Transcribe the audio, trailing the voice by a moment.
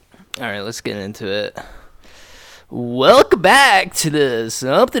All right, let's get into it. Welcome back to the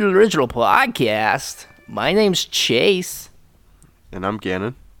Something Original podcast. My name's Chase. And I'm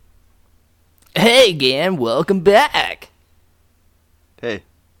Gannon. Hey, Gan, welcome back. Hey.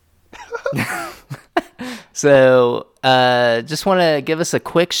 So, just want to give us a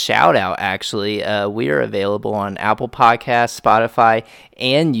quick shout out, actually. We are available on Apple Podcasts, Spotify,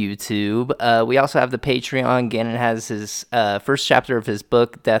 and YouTube. We also have the Patreon. Gannon has his first chapter of his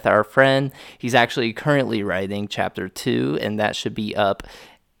book, Death Our Friend. He's actually currently writing chapter 2, and that should be up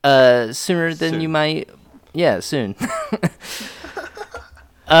sooner than you might. Yeah, soon.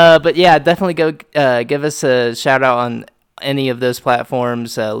 But yeah, definitely go give us a shout out on any of those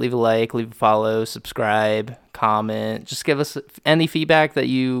platforms. Leave a like, leave a follow, subscribe, comment. Just give us any feedback that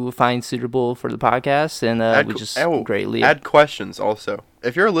you find suitable for the podcast, and we just greatly add questions also.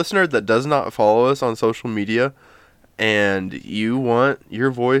 If you're a listener that does not follow us on social media and you want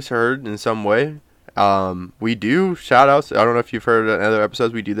your voice heard in some way, we do shout outs. I don't know if you've heard in other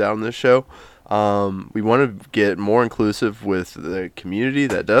episodes, we do that on this show. We want to get more inclusive with the community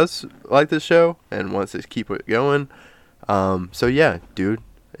that does like this show and wants to keep it going. So yeah, dude,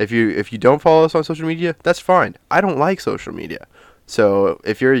 if you don't follow us on social media, that's fine. I don't like social media. So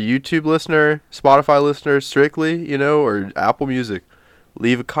if you're a YouTube listener, Spotify listener strictly, or Apple Music,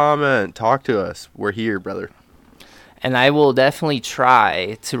 leave a comment, talk to us. We're here, brother. And I will definitely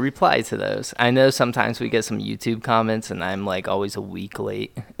try to reply to those. I know sometimes we get some YouTube comments and I'm like always a week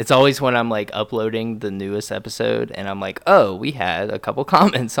late. It's always when I'm like uploading the newest episode and I'm like, oh, we had a couple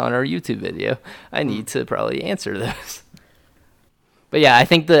comments on our YouTube video. I need to probably answer those. But yeah, I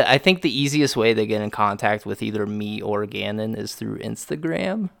think the easiest way to get in contact with either me or Gannon is through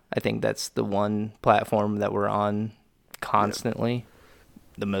Instagram. I think that's the one platform that we're on constantly,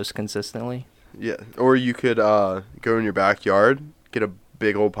 the most consistently. Yeah, or you could go in your backyard, get a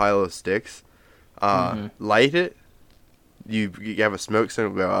big old pile of sticks, light it. You have a smoke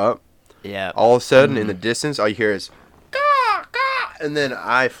signal go up. Yeah. All of a sudden, in the distance, all you hear is, "Caw, caw," and then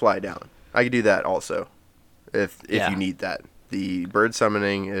I fly down. I can do that also, if you need that. The bird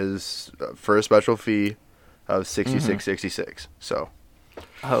summoning is for a special fee of $66.66. So.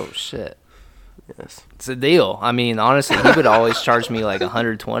 Oh shit. Yes. It's a deal. I mean, honestly, he would always charge me like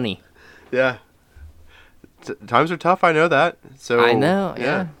 $120. Yeah. Times are tough, I know that. So I know,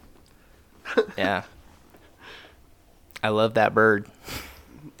 yeah. Yeah. I love that bird.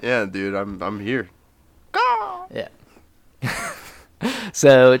 Yeah, dude, I'm here. Yeah.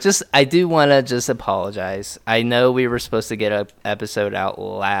 So I do want to just apologize. I know we were supposed to get an episode out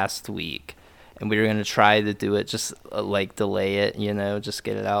last week, and we were going to try to do it, just like delay it, just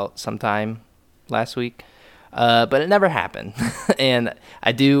get it out sometime last week. But it never happened. And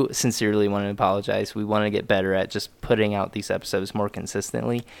I do sincerely want to apologize. We want to get better at just putting out these episodes more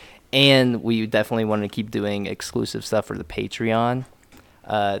consistently. And we definitely want to keep doing exclusive stuff for the Patreon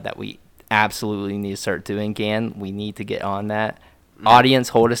that we absolutely need to start doing. Gan, we need to get on that. Audience,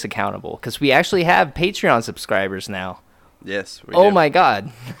 hold us accountable. Because we actually have Patreon subscribers now. Yes, we do. Oh my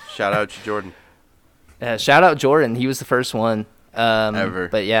God. Shout out to Jordan. Shout out Jordan. He was the first one. Ever.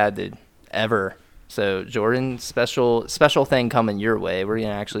 But yeah, dude. Ever. So Jordan, special thing coming your way. We're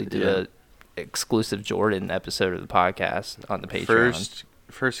gonna actually do a exclusive Jordan episode of the podcast on the Patreon.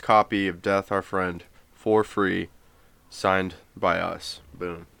 First copy of Death Our Friend for free, signed by us.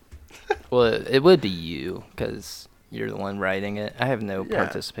 Boom. Well, it would be you because you're the one writing it. I have no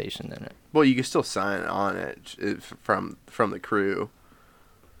participation in it. Well, you can still sign on it from the crew.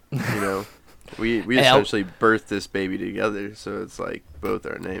 We essentially birthed this baby together, so it's like both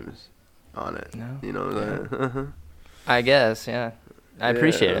our names on it. No. You know what I'm saying? I guess, yeah. I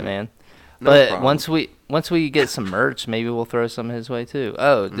appreciate it, man. But once we get some merch, maybe we'll throw some his way too.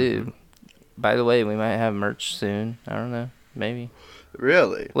 Oh, dude. By the way, we might have merch soon. I don't know. Maybe.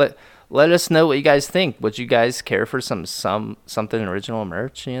 Really? Let us know what you guys think. Would you guys care for something original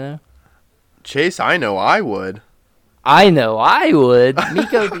merch, Chase, I know I would. I know I would.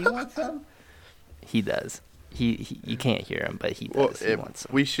 Miko, do you want some? He does. He you can't hear him, but he does. He wants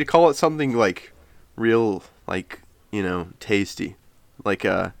some. We should call it something like real, like, tasty. Like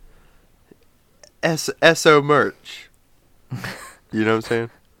SO merch. You know what I'm saying?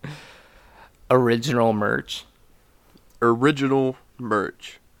 Original merch. Original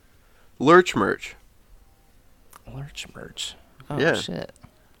merch. Lurch merch. Lurch merch. Oh yeah. Shit.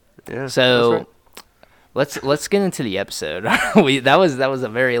 Yeah. So let's get into the episode. that was a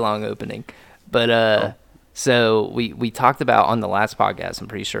very long opening. But so we talked about on the last podcast, I'm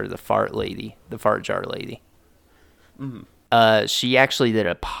pretty sure, the fart jar lady. Mm-hmm. She actually did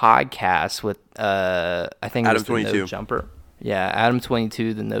a podcast with I think Adam it was the 22. No Jumper. Yeah, Adam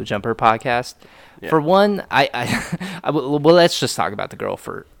 22, the No Jumper podcast. Yeah. For one, well, let's just talk about the girl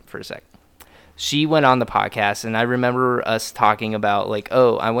for a sec. She went on the podcast, and I remember us talking about, like,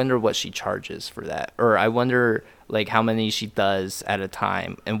 oh, I wonder what she charges for that, or I wonder, like, how many she does at a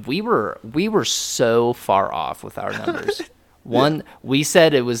time. And we were so far off with our numbers. We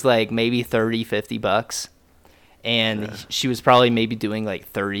said it was like maybe 30, $50, and she was probably maybe doing like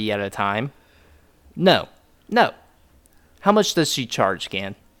 30 at a time. No. How much does she charge,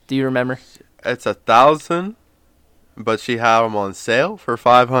 Gan? Do you remember? It's 1,000, but she had them on sale for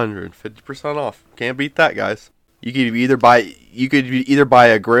 500, 50% off. Can't beat that, guys. You could either buy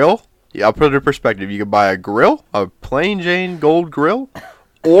a grill. Yeah, I'll put it in perspective. You could buy a grill, a plain Jane gold grill,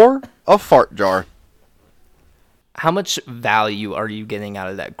 or a fart jar. How much value are you getting out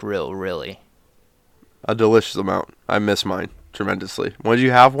of that grill, really? A delicious amount. I miss mine tremendously. Once you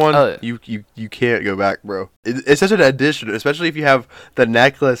have one, you can't go back, bro. It's such an addition, especially if you have the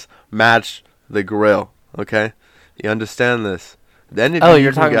necklace match the grill. Okay, you understand this. Then if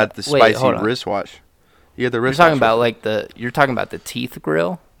you got the spicy wristwatch. You get the wristwatch. You're talking about the teeth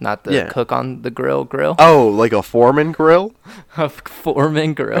grill, not the cook on the grill. Oh, like a Foreman grill? A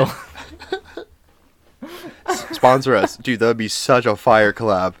Foreman grill. Sponsor us. Dude, that would be such a fire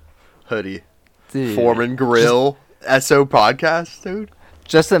collab hoodie. Dude, Foreman grill. SO podcast, dude.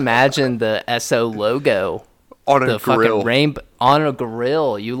 Just imagine the SO logo on a grill. Fucking rainbow on a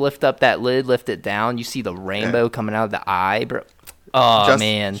grill. You lift up that lid, lift it down, you see the rainbow coming out of the eye, bro. Oh,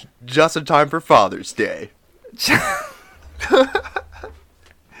 man. Just in time for Father's Day.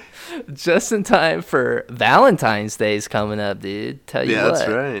 Just in time for Valentine's Day's coming up, dude. Tell you what. Yeah, that's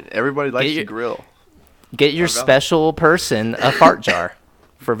right. Everybody likes to grill. Get your special person a fart jar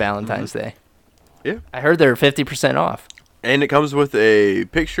for Valentine's Day. Yeah. I heard they're 50% off. And it comes with a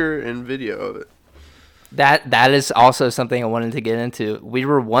picture and video of it. That is also something I wanted to get into. We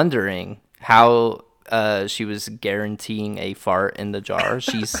were wondering how she was guaranteeing a fart in the jar.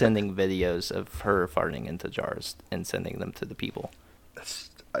 She's sending videos of her farting into jars and sending them to the people.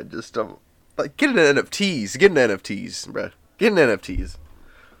 I just don't... Like, get into NFTs. Get into NFTs, bro. Get into NFTs.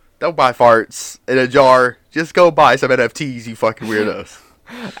 Don't buy farts in a jar. Just go buy some NFTs, you fucking weirdos.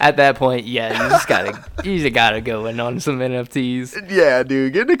 At that point, yeah, you just gotta go in on some NFTs. Yeah,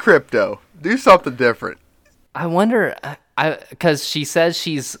 dude, get into crypto. Do something different. I wonder, because she says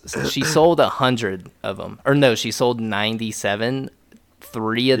she sold 100 of them, or no, she sold 97.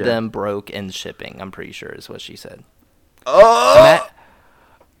 3 of them broke in shipping. I'm pretty sure is what she said. Oh.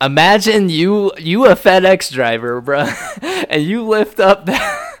 Imagine you a FedEx driver, bro, and you lift up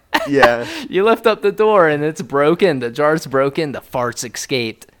that. Yeah. You lift up the door and it's broken. The jar's broken. The farts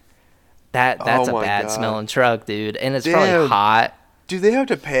escaped. That's a bad smelling truck, dude. And it's probably hot. Do they have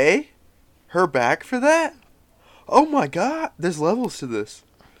to pay her back for that? Oh my god. There's levels to this.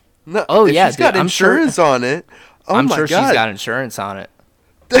 No. Oh yeah, she's got insurance on it. Oh I'm my sure god. She's got insurance on it.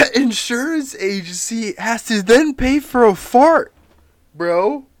 The insurance agency has to then pay for a fart,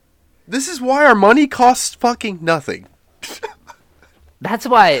 bro. This is why our money costs fucking nothing. That's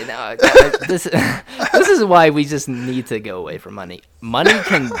why this is why we just need to go away from money. Money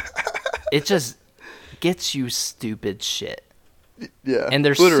it just gets you stupid shit. Yeah. And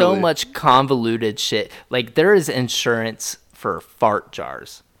there's so much convoluted shit. Like there is insurance for fart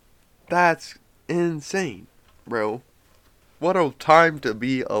jars. That's insane, bro. What a time to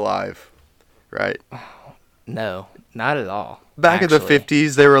be alive, right? No, not at all. Back in the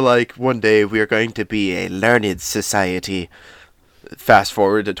 50s, they were like, one day we are going to be a learned society. Fast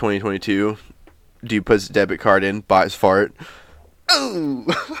forward to 2022. Dude puts a debit card in, buys fart. Oh!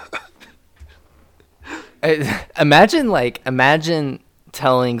 Imagine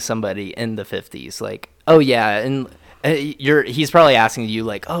telling somebody in the 50s, like, oh yeah, and he's probably asking you,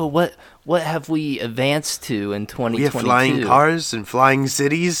 like, oh, what have we advanced to in 2022? We have flying cars and flying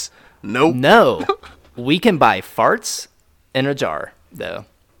cities? Nope. No. We can buy farts in a jar, though.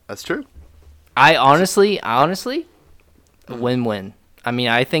 That's true. I honestly, win-win. I mean,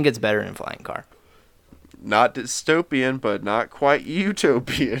 I think it's better than flying car. Not dystopian, but not quite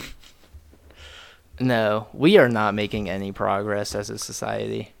utopian. No, we are not making any progress as a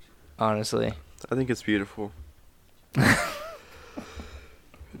society, honestly. I think it's beautiful.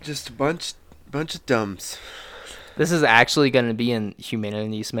 Just a bunch of dumbs. This is actually going to be in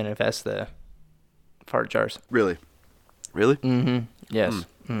Humanity's Manifesto. Fart jars. Really? Mm-hmm. Yes.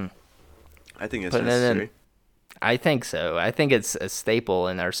 I think it's necessary. I think so. I think it's a staple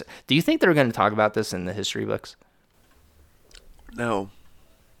in our... Do you think they're going to talk about this in the history books? No.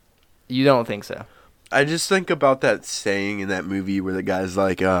 You don't think so? I just think about that saying in that movie where the guy's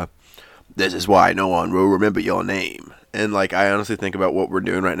like, this is why no one will remember your name. And like I honestly think about what we're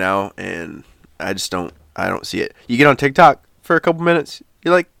doing right now, and I don't see it. You get on TikTok for a couple minutes,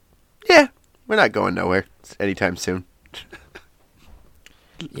 you're like, yeah, we're not going nowhere anytime soon.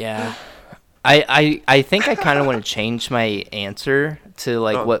 Yeah. I think I kind of want to change my answer to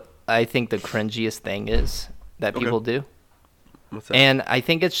like what I think the cringiest thing is that people do. What's that? And I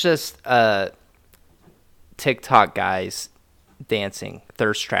think it's just TikTok guys dancing,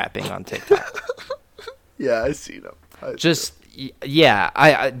 thirst trapping on TikTok. Yeah, I see them.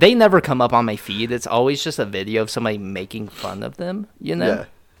 Yeah, they never come up on my feed. It's always just a video of somebody making fun of them, you know? Yeah.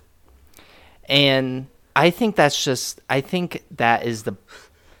 And I think that is the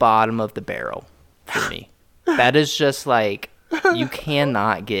bottom of the barrel for me. That is just like, you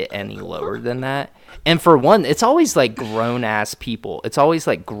cannot get any lower than that. And for one, it's always like grown ass people. It's always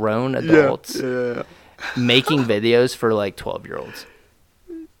like grown adults making videos for like 12-year-olds.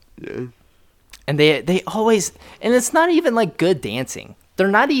 Yeah. And they always, and it's not even like good dancing. They're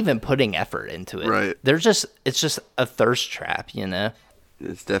not even putting effort into it. Right. It's just a thirst trap, you know?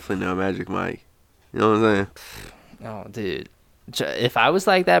 It's definitely no Magic Mike. You know what I'm saying? Oh, dude. If I was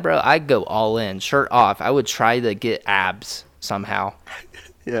like that, bro, I'd go all in, shirt off. I would try to get abs somehow.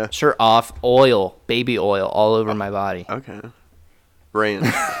 Yeah. Shirt off, baby oil all over my body. Okay. Rain.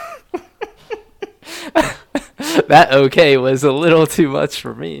 That okay was a little too much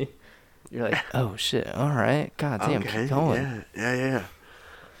for me. You're like, oh shit, all right, god damn, keep going. Yeah,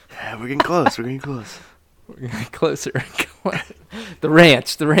 we're getting close. We're We're closer. The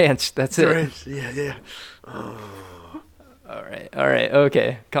ranch. That's it. Ranch. Yeah. Oh. All right,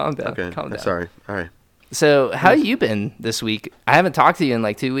 okay, calm down. Okay, calm down. Sorry. All right. So, how you been this week? I haven't talked to you in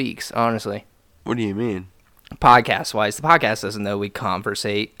like 2 weeks, honestly. What do you mean? Podcast wise, the podcast doesn't know we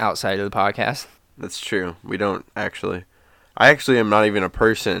conversate outside of the podcast. That's true. We don't actually. I actually am not even a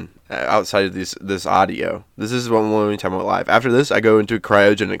person outside of this audio. This is one only time I'm live. After this, I go into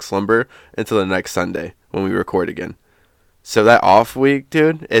cryogenic slumber until the next Sunday when we record again. So that off week,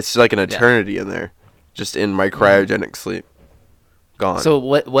 dude, it's like an eternity in there, just in my cryogenic sleep. Gone. So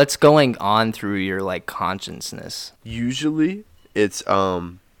what's going on through your like consciousness? Usually, it's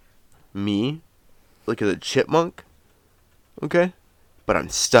me, like as a chipmunk, okay, but I'm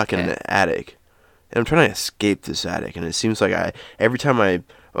stuck in an attic. And I'm trying to escape this attic, and it seems like every time I'm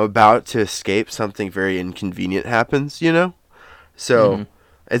about to escape, something very inconvenient happens, you know? So,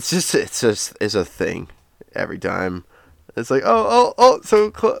 it's a thing every time. It's like,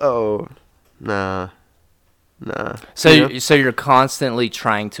 so close. Oh, nah. So, you know? so you're constantly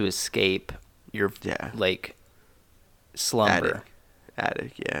trying to escape your, like, slumber.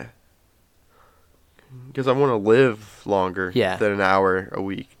 Attic, yeah. Because I want to live longer than an hour a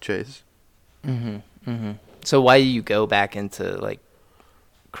week, Chase. So why do you go back into like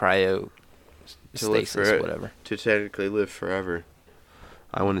cryo stasis, whatever? To technically live forever.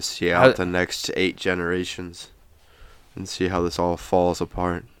 I want to see out the next 8 generations and see how this all falls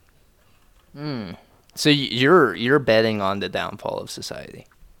apart. So you're betting on the downfall of society.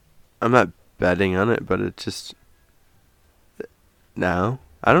 I'm not betting on it, but it just no.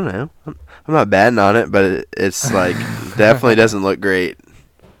 I don't know. I'm not betting on it, but it's like definitely doesn't look great.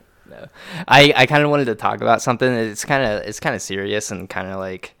 I kind of wanted to talk about something. It's kind of serious and kind of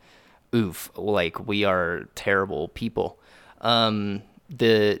like, oof, like we are terrible people. The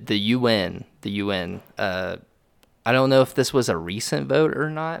UN. I don't know if this was a recent vote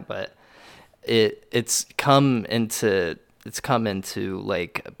or not, but it's come into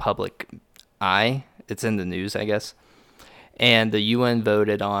like public eye. It's in the news, I guess. And the UN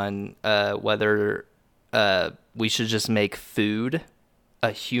voted on whether we should just make food a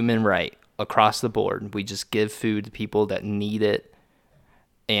human right across the board. We just give food to people that need it,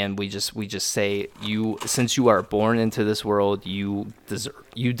 and we just say, since you are born into this world, you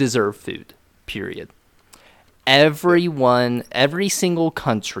deserve food. Period. Every single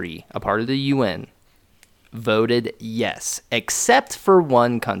country a part of the UN voted yes, except for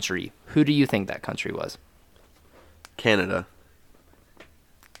one country. Who do you think that country was? Canada.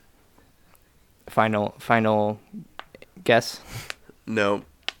 Final guess? No.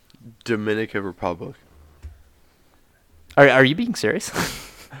 Dominican Republic. Are you being serious?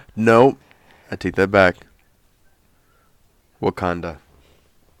 Nope. I take that back. Wakanda.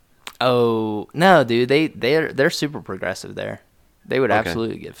 Oh no, dude! They're super progressive there. They would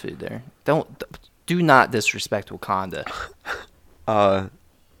absolutely get food there. Do not disrespect Wakanda.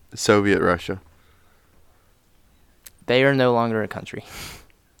 Soviet Russia. They are no longer a country.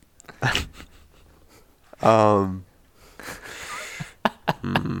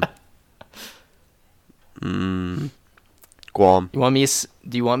 Guam. Do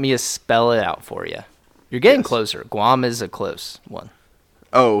you want me to spell it out for you? You're getting Yes. closer. Guam is a close one.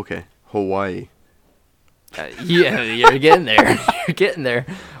 Oh, okay. Hawaii. Yeah, you're getting there. You're getting there.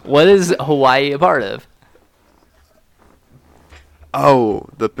 What is Hawaii a part of? Oh,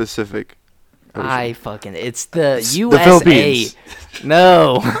 the Pacific Ocean. It's the It's USA. the Philippines.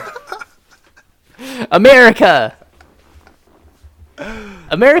 No. America.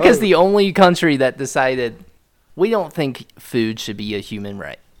 America's Oh. the only country that decided we don't think food should be a human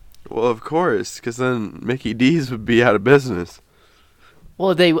right. Well, of course, because then Mickey D's would be out of business.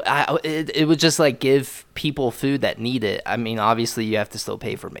 Well, it would just like give people food that need it. I mean, obviously you have to still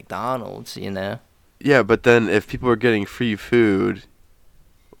pay for McDonald's, you know. Yeah, but then if people are getting free food,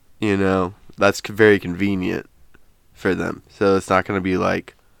 that's very convenient for them. So it's not going to be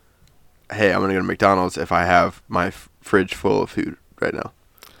like, hey, I'm going to go to McDonald's if I have my fridge full of food right now.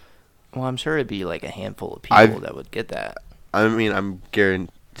 Well, I'm sure it'd be like a handful of people that would get that. I mean, I'm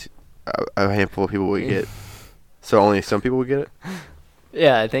guaranteed a handful of people would get. So only some people would get it?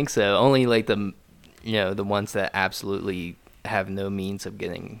 Yeah, I think so. Only like the ones that absolutely have no means of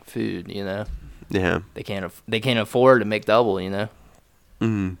getting food, you know. Yeah. They can't afford to make double, you know.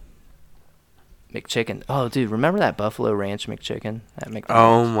 Mm. McChicken. Oh, dude, remember that Buffalo Ranch McChicken at Oh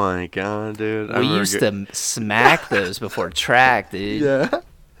McDonald's? my god, dude. We used to smack those before track, dude. Yeah.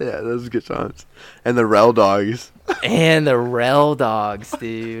 Yeah, those are good times. And the Rel Dogs. And the Rel Dogs,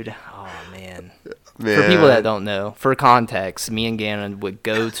 dude. Oh man. Man. For people that don't know, for context, me and Gannon would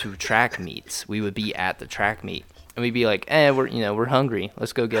go to track meets. We would be at the track meet, and we'd be like, we're hungry.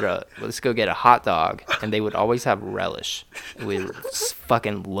 Let's go get a hot dog." And they would always have relish. We'd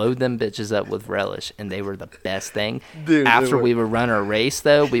fucking load them bitches up with relish, and they were the best thing. Dude, After we would run our race,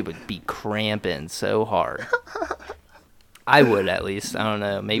 though, we would be cramping so hard. I would, at least. I don't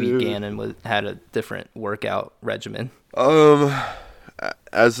know. Maybe Dude. Gannon had a different workout regimen.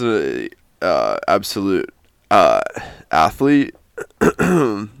 As a absolute athlete,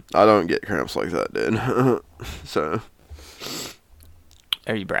 I don't get cramps like that, dude. So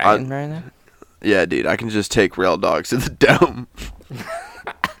Are you bragging right now? yeah, dude, I can just take Rail Dogs to the dome.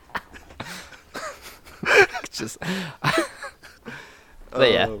 Just,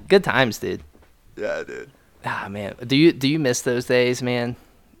 but yeah, good times, dude. Yeah, dude. Ah, man, do you miss those days, man,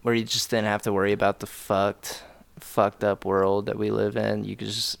 where you just didn't have to worry about the fucked up world that we live in? You could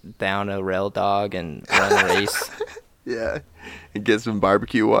just down a rail dog and run a race. Yeah, and get some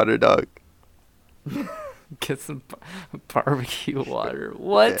barbecue water, dog. Get some barbecue water.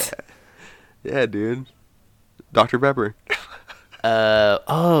 What? Yeah, dude. Dr. Pepper.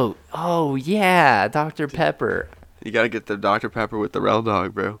 Oh yeah, Dr. Pepper. You gotta get the Dr. Pepper with the Rail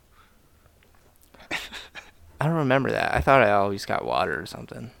Dog, bro. I don't remember that. I thought I always got water or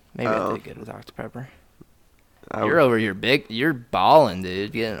something. Maybe I Oh. did get a Dr. Pepper. I You're over here you're balling,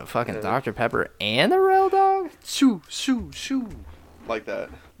 dude. Getting a fucking Yeah. Dr. Pepper and a rail dog? shoo, shoo, shoo, like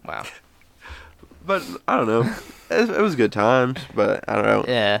that. Wow. But I don't know. It was good times, but I don't know.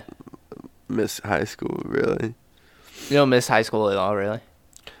 Yeah. Miss high school, really. You don't miss high school at all, really?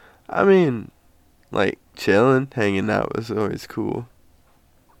 I mean, like, chilling, hanging out was always cool.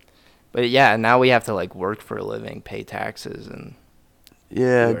 But yeah, now we have to like work for a living, pay taxes, and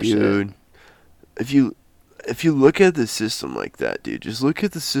Yeah, Do our shit. dude. If you look at the system like that, dude, just look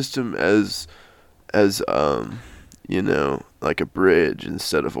at the system as like a bridge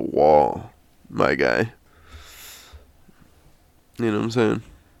instead of a wall, my guy. You know what I'm saying?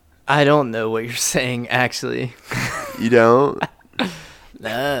 I don't know what you're saying, actually. You don't?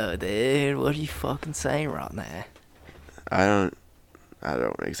 No, dude. What are you fucking saying right now? I don't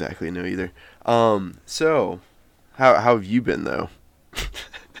exactly know either. So how have you been though?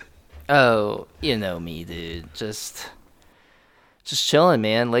 Oh, you know me, dude. Just chilling,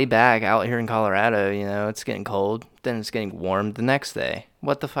 man. Lay back out here in Colorado. You know, it's getting cold. Then it's getting warm the next day.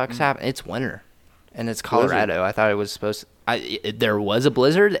 What the fuck's happening? It's winter, and it's Colorado. I thought it was supposed to. There was a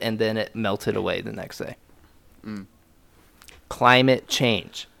blizzard, and then it melted away the next day. Mm. Climate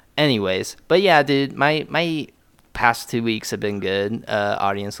change. Anyways, but yeah, dude, my past 2 weeks have been good.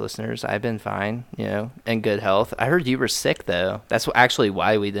 Audience listeners, I've been fine, you know, in good health. I heard you were sick though. That's actually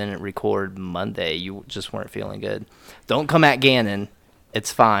why we didn't record Monday. You just weren't feeling good. Don't come at Gannon.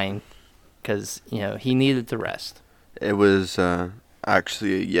 It's fine, because you know he needed to rest. It was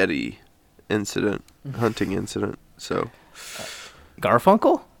actually a Yeti incident, hunting incident. So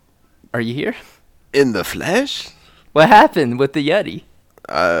Garfunkel, are you here? in the flesh? What happened with the Yeti?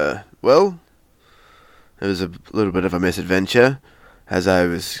 Well, it was a little bit of a misadventure as I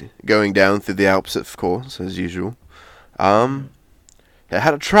was going down through the Alps, of course, as usual. It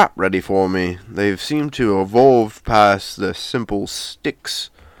had a trap ready for me. They've seemed to evolve past the simple sticks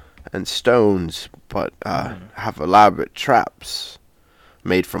and stones, but have elaborate traps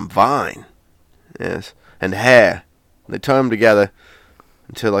made from vine, yes, and hair. They tie them together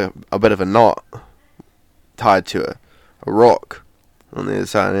into like a bit of a knot tied to a rock on the other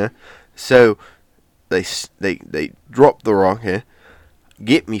side here. So they drop the rock here,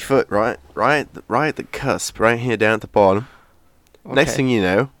 get me foot right at the cusp, right here down at the bottom. Okay. Next thing you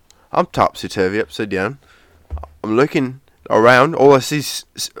know, I'm topsy-turvy, upside down. I'm looking around. All I see is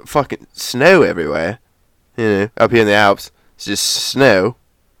fucking snow everywhere. You know, up here in the Alps, it's just snow.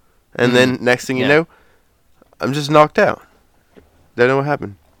 And then next thing you know, I'm just knocked out. Don't know what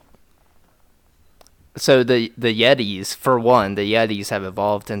happened. So the Yetis, for one, the Yetis have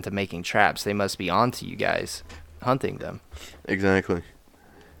evolved into making traps. They must be onto you guys, hunting them. Exactly.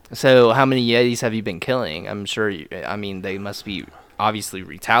 So how many Yetis have you been killing? I'm sure, they must be obviously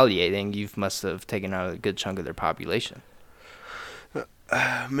retaliating. You must have taken out a good chunk of their population.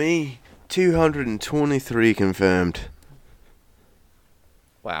 Me, 223 confirmed.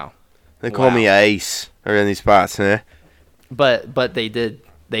 Wow. They call me Ace around these spots, huh? But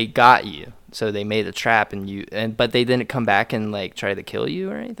they got you. So they made a trap but they didn't come back and like try to kill you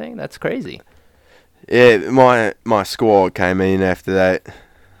or anything? That's crazy. Yeah, my squad came in after that.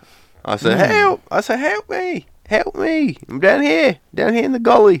 I said, help! I said, help me! Help me! I'm down here in the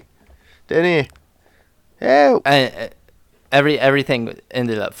gully. Down here. Help! And everything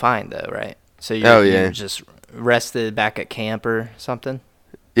ended up fine though, right? So you just rested back at camp or something?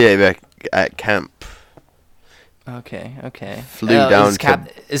 Yeah, back at camp. Okay. Flew down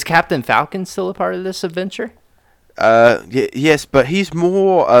is Captain Falcon still a part of this adventure? Yes, but he's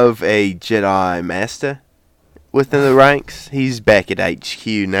more of a Jedi Master within the ranks. He's back at HQ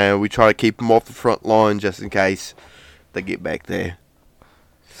now. We try to keep him off the front line just in case they get back there.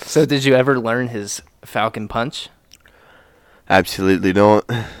 So did you ever learn his Falcon Punch? Absolutely not.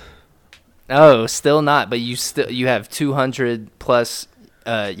 Oh, still not. But you have 200 plus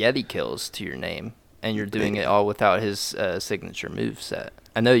Yeti kills to your name, and you're doing it all without his signature move set.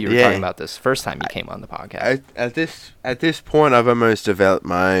 I know you were talking about this first time you came on the podcast. At this point, I've almost developed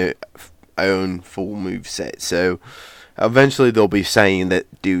my own full move set. So eventually, they'll be saying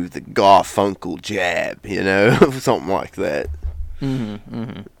that do the Garfunkel jab, something like that.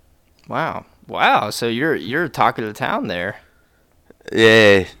 Wow. So you're talking to town there.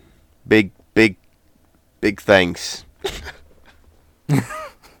 Yeah, big thanks.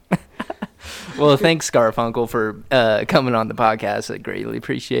 Well, thanks, Garfunkel, for coming on the podcast. I greatly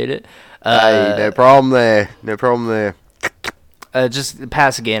appreciate it. Hey, no problem there. Just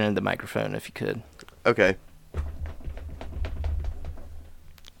pass again in the microphone if you could. Okay.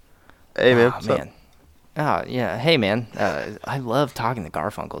 Hey, man. Oh, man. Oh, yeah. Hey, man. I love talking to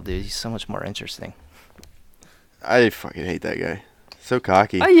Garfunkel, dude. He's so much more interesting. I fucking hate that guy. So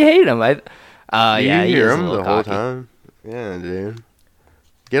cocky. Oh, you hate him? You hear him the whole time. Yeah, dude.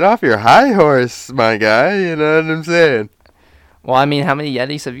 Get off your high horse, my guy. You know what I'm saying? Well, I mean, how many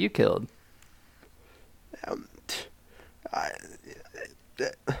Yetis have you killed?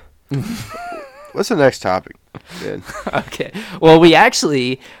 What's the next topic, dude? Okay. Well, we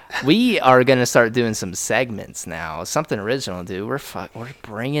are gonna start doing some segments now. Something original, dude. We're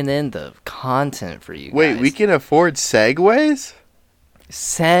bringing in the content for you guys. Wait, we can afford segues?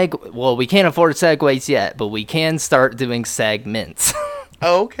 Well, we can't afford segues yet, but we can start doing segments.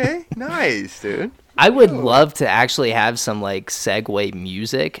 Okay, nice, dude. I would love to actually have some like segue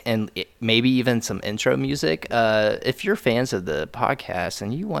music and maybe even some intro music. If you're fans of the podcast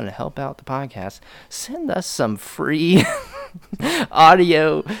and you want to help out the podcast, send us some free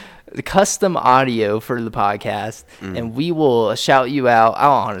audio, custom audio for the podcast, and we will shout you out.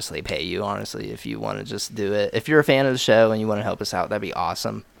 I'll honestly pay you, if you want to just do it. If you're a fan of the show and you want to help us out, that'd be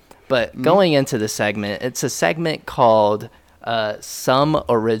awesome. But going into the segment, it's a segment called Some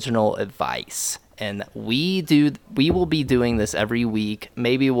Original Advice. And we will be doing this every week.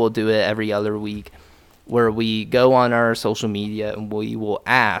 Maybe we'll do it every other week, where we go on our social media and we will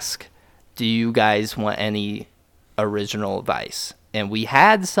ask, do you guys want any original advice? And we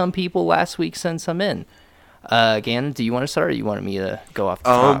had some people last week send some in. Gannon, do you want to start, or you wanted me to go off the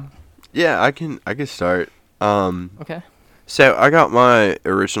top? Yeah, I can start. Okay. So I got my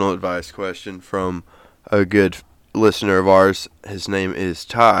original advice question from a good listener of ours. His name is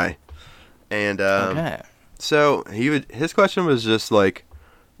Ty. And so his question was just like,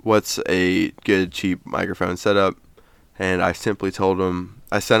 what's a good cheap microphone setup? And I simply told him,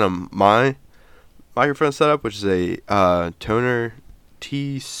 I sent him my microphone setup, which is a Tonor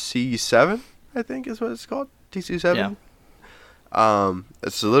TC7, I think is what it's called, TC7. Yeah.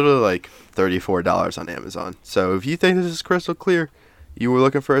 It's literally like $34 on Amazon. So if you think this is crystal clear, you were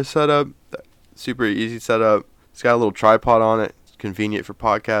looking for a setup, super easy setup. It's got a little tripod on it, convenient for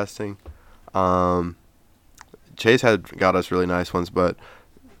podcasting. Chase got us really nice ones, but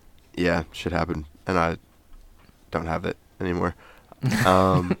yeah, shit happened, and I don't have it anymore.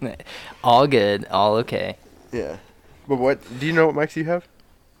 All good, all okay. Yeah, but what do you know? What mics you have?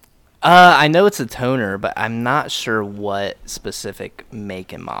 I know it's a toner, but I'm not sure what specific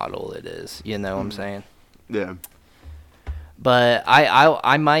make and model it is. You know what I'm saying? Yeah. But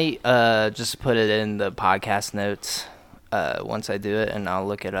I might just put it in the podcast notes once I do it, and I'll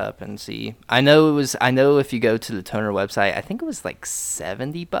look it up and see. I know if you go to the toner website, I think it was like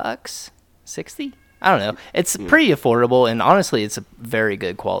 $70, 60. I don't know. It's pretty affordable, and honestly, it's a very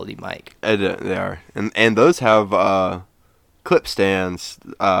good quality mic. They are, and those have clip stands.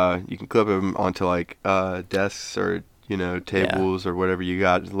 You can clip them onto like desks or tables or whatever you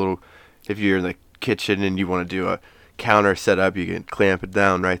got. Just a little, if you're in the kitchen and you want to do a counter setup, you can clamp it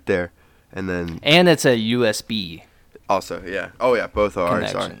down right there, and it's a USB. Also, yeah. Oh yeah, both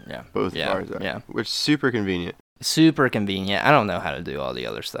ours are. Yeah. Both ours are. Yeah. Which is super convenient. Super convenient. I don't know how to do all the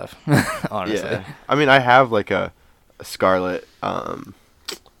other stuff, honestly. Yeah. I mean, I have like a Scarlett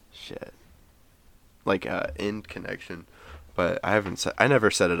like a end connection, but I never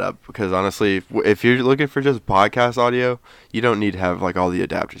set it up because honestly, if you're looking for just podcast audio, you don't need to have like all the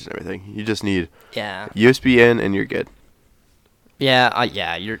adapters and everything. You just need USB in and you're good. Yeah,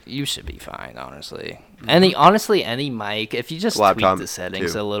 you should be fine, honestly. Any mic, if you just tweak the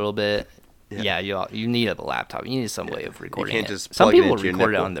settings a little bit, you need a laptop. You need some way of recording you can't just Some plug it people into your record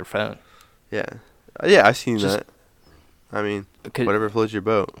it nipple. on their phone. Yeah, I've seen that. I mean, whatever floats your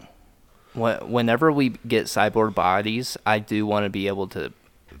boat. Whenever we get cyborg bodies, I do want to be able to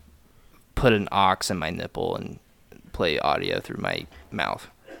put an aux in my nipple and play audio through my mouth.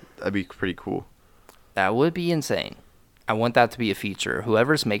 That'd be pretty cool. That would be insane. I want that to be a feature.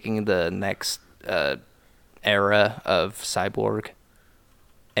 Whoever's making the next era of cyborg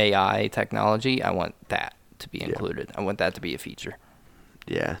AI technology, I want that to be included. I want that to be a feature.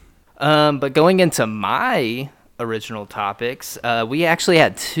 Yeah. But going into my original topics, we actually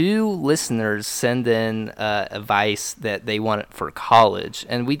had 2 listeners send in advice that they want for college.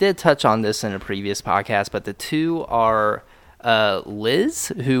 And we did touch on this in a previous podcast, but the 2 are Liz,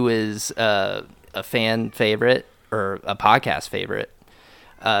 who is a fan favorite, or a podcast favorite.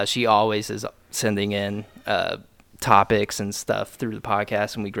 She always is sending in topics and stuff through the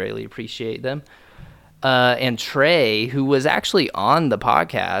podcast, and we greatly appreciate them. And Trey, who was actually on the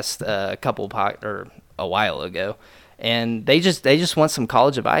podcast a while ago, and they just want some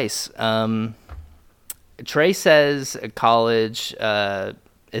college advice. Trey says college is a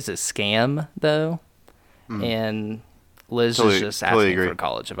scam, though, and Liz is just asking for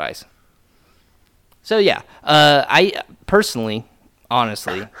college advice. So yeah, I personally,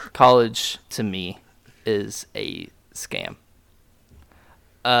 honestly, college to me is a scam.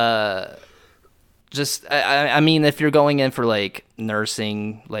 I mean, if you're going in for like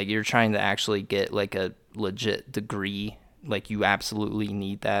nursing, like you're trying to actually get like a legit degree, like you absolutely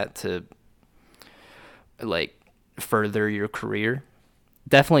need that to like further your career,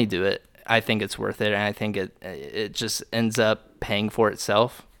 definitely do it. I think it's worth it, and I think it just ends up paying for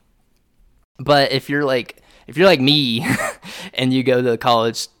itself. But if you're like me and you go to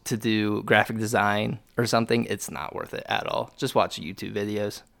college to do graphic design or something, it's not worth it at all. Just watch YouTube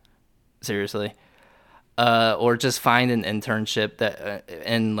videos. Seriously. Or just find an internship that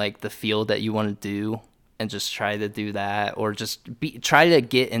in like the field that you want to do and just try to do that, or just try to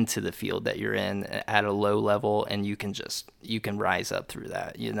get into the field that you're in at a low level, and you can rise up through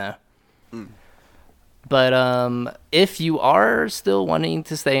that, But if you are still wanting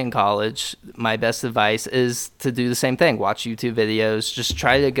to stay in college, my best advice is to do the same thing. Watch YouTube videos. Just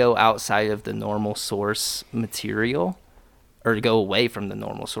try to go outside of the normal source material, or go away from the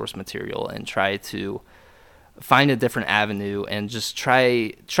normal source material, and try to find a different avenue, and just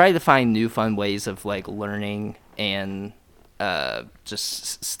try to find new fun ways of like learning and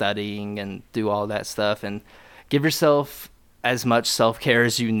just studying and do all that stuff, and give yourself as much self-care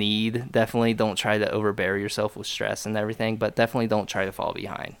as you need. Definitely don't try to overbear yourself with stress and everything, but definitely don't try to fall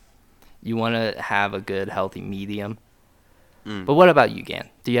behind. You want to have a good, healthy medium. But what about you, Gan?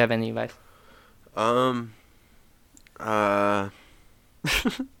 Do you have any advice?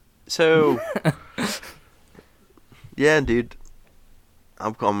 So, yeah, dude,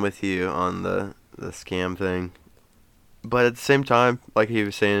 I'm with you on the scam thing. But at the same time, like he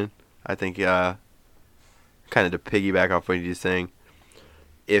was saying, I think, kind of to piggyback off what he's saying,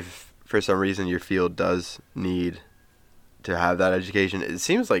 if for some reason your field does need to have that education, it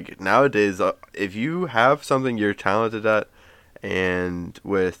seems like nowadays, if you have something you're talented at and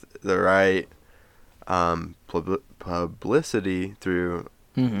with the right publicity through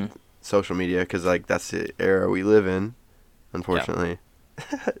Mm-hmm. social media, because like that's the era we live in, unfortunately.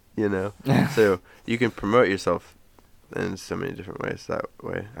 You know, so you can promote yourself in so many different ways that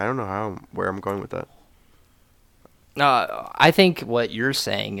way. I don't know where I'm going with that. I think what you're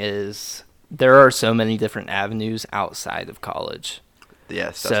saying is there are so many different avenues outside of college.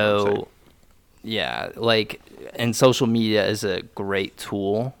 Yes, that's what I'm saying. So, yeah, like, and social media is a great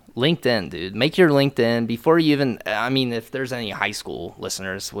tool. LinkedIn, dude. Make your LinkedIn before you even, I mean, if there's any high school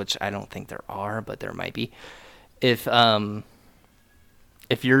listeners, which I don't think there are, but there might be. If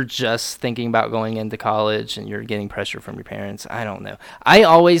you're just thinking about going into college and you're getting pressure from your parents, I don't know.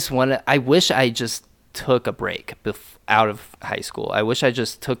 I wish I just took a break out of high school. I wish I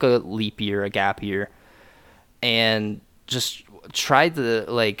just took a leap year, a gap year, and just tried to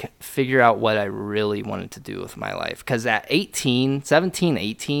like figure out what I really wanted to do with my life. Because at 17,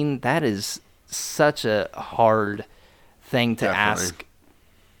 18, that is such a hard thing to Definitely. ask.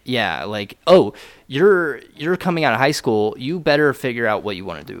 Yeah, like, oh, you're coming out of high school, you better figure out what you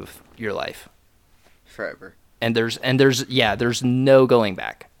want to do with your life. Forever. And there's no going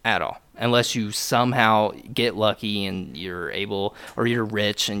back at all. Unless you somehow get lucky and you're able, or you're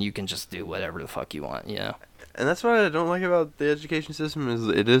rich and you can just do whatever the fuck you want, you know? And that's what I don't like about the education system is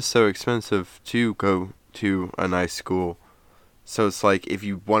it is so expensive to go to a nice school. So it's like if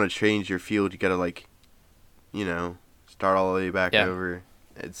you want to change your field, you gotta like, you know, start all the way back over.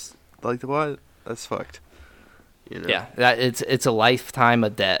 It's like what? That's fucked. You know? Yeah, it's a lifetime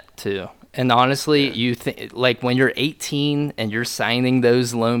of debt too. And honestly, you think like when you're 18 and you're signing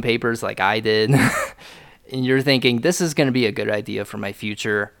those loan papers like I did, and you're thinking this is going to be a good idea for my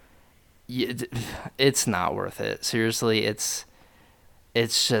future, it's not worth it. Seriously, it's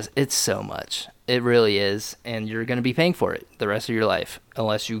so much. It really is, and you're going to be paying for it the rest of your life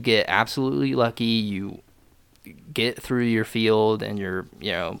unless you get absolutely lucky. You get through your field and you're,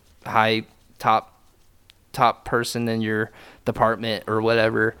 high top person in your department or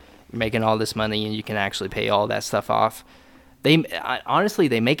whatever. You're making all this money and you can actually pay all that stuff off. Honestly,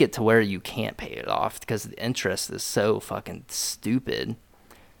 they make it to where you can't pay it off because the interest is so fucking stupid.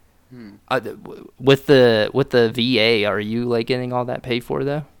 With the VA, are you like getting all that paid for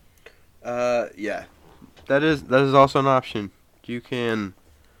though? Yeah. That is also an option. You can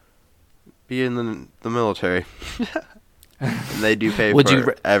be in the military. And they do pay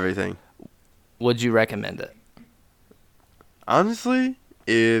for everything. Would you recommend it? Honestly,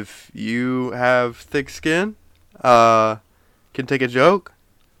 if you have thick skin, can take a joke,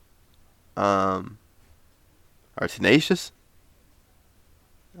 are tenacious,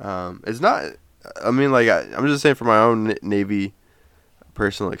 it's not, I mean, like, I'm just saying from my own Navy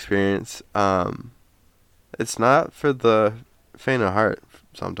personal experience, it's not for the faint of heart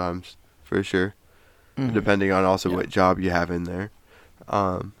sometimes, for sure, depending on also what job you have in there.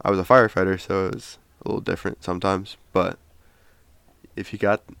 I was a firefighter, so it was a little different sometimes, but if you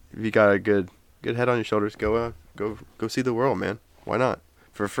got a good head on your shoulders, go see the world, man. Why not?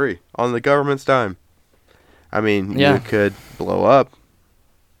 For free on the government's dime. I mean, you could blow up,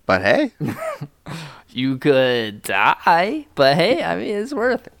 but hey, you could die, but hey, I mean, it's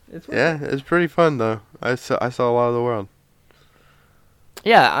worth it. It's pretty fun though. I saw a lot of the world.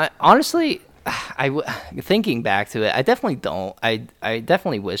 Yeah, honestly, thinking back to it, I definitely don't. I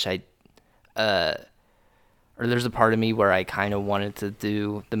definitely wish or there's a part of me where I kind of wanted to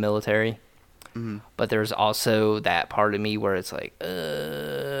do the military. But there's also that part of me where it's like,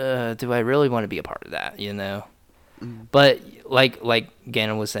 do I really want to be a part of that, you know? But like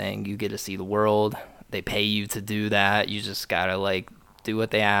Gannon was saying, you get to see the world. They pay you to do that. You just gotta like do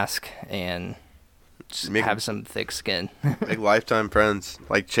what they ask and just have some thick skin. Make lifetime friends.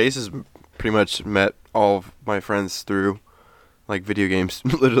 Like Chase has pretty much met all of my friends through like video games.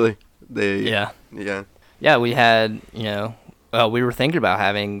 Literally, Yeah, we had, we were thinking about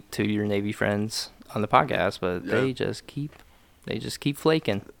having 2 of your Navy friends on the podcast, but they just keep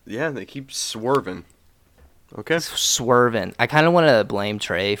flaking. Yeah, they keep swerving. Okay. Swerving. I kind of want to blame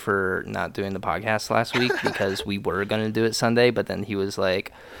Trey for not doing the podcast last week because we were going to do it Sunday, but then he was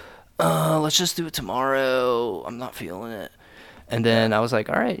like, let's just do it tomorrow. I'm not feeling it. And then I was like,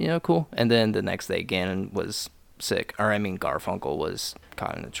 all right, cool. And then the next day, Gannon was sick. Garfunkel was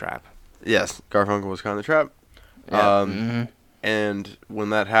caught in a trap. Yes, Garfunkel was caught in the trap. Yeah. And when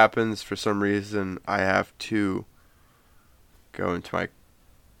that happens, for some reason, I have to go into my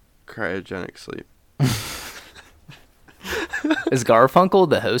cryogenic sleep. Is Garfunkel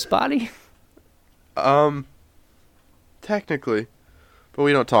the host body? Technically. But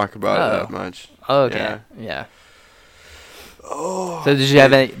we don't talk about it that much. Okay. Yeah. Oh. So did you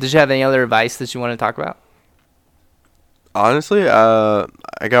have any other advice that you want to talk about? Honestly, I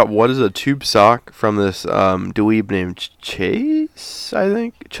got what is a tube sock from this dweeb named Chase, I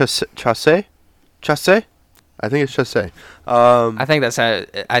think. Chase? I think it's Chase. I think that's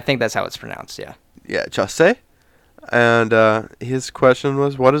how it's pronounced. Yeah. Yeah, Chase. And his question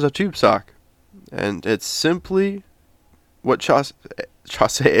was, what is a tube sock? And it's simply what Chase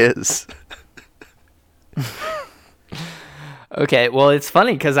is. Okay, well, it's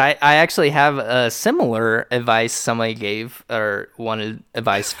funny because I actually have a similar advice somebody gave or wanted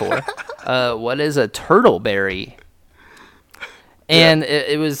advice for. What is a turtleberry? And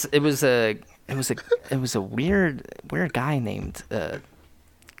it was a weird guy named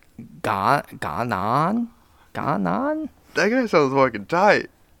Ganon. That guy sounds fucking tight.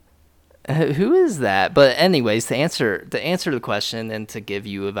 Who is that? But anyways, to answer the question and to give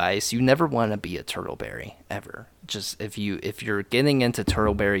you advice, you never want to be a turtleberry ever. Just if you're getting into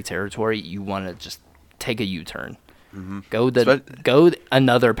turtleberry territory, you want to just take a U-turn. Mm-hmm. Go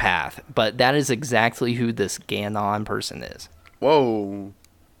another path. But that is exactly who this Ganon person is. Whoa.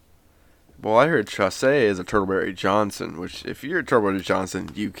 Well, I heard Chase is a Turtleberry Johnson, which if you're a Turtleberry Johnson,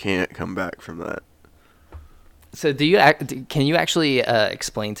 you can't come back from that. So can you actually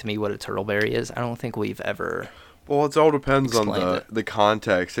explain to me what a turtleberry is? I don't think we've ever. Well, it all depends on the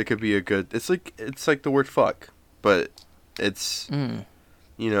context. It could be a good. It's like the word fuck, but it's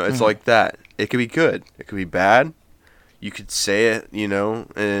it's like that. It could be good. It could be bad. You could say it,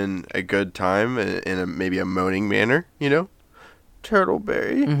 in a good time, in maybe a moaning manner, Turtleberry.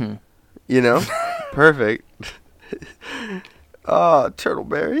 Mm-hmm. Perfect.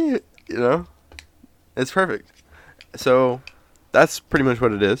 Turtleberry, it's perfect. So that's pretty much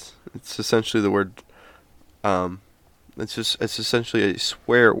what it is. It's essentially the word. It's essentially a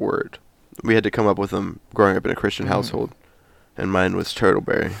swear word. We had to come up with them growing up in a Christian household, and mine was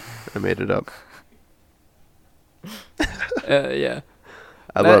Turtleberry. I made it up. Yeah.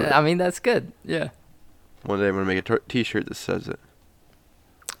 I love it. I mean, that's good. Yeah. One day I'm gonna make a T-shirt that says it.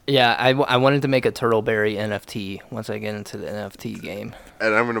 Yeah, I wanted to make a Turtleberry NFT once I get into the NFT game.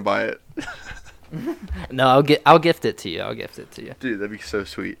 And I'm gonna buy it. No, I'll gift it to you. Dude, that'd be so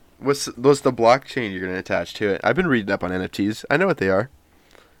sweet. What's the blockchain you're gonna attach to it? I've been reading up on NFTs. I know what they are.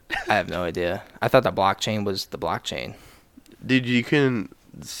 I have no idea. I thought the blockchain was the blockchain. Dude, you can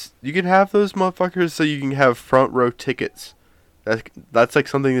have those motherfuckers so you can have front row tickets. That's like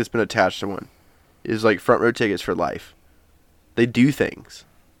something that's been attached to one. Is like front row tickets for life. They do things.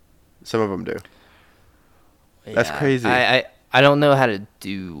 Some of them do. Yeah, that's crazy. I don't know how to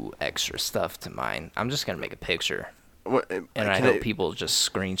do extra stuff to mine. I'm just gonna make a picture, and I hope people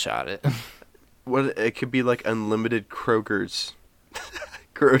just screenshot it. It could be like unlimited Kroger's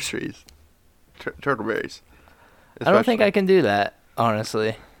groceries, Turtleberries. I don't think I can do that,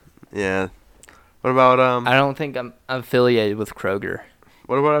 honestly. Yeah. What about I don't think I'm affiliated with Kroger.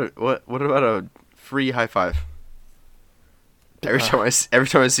 What about a free high five? Every time I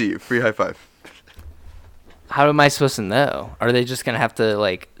see you, free high five. How am I supposed to know? Are they just gonna have to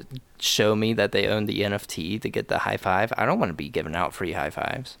like show me that they own the NFT to get the high five? I don't want to be giving out free high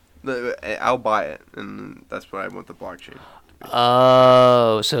fives. I'll buy it, and that's what I want the blockchain.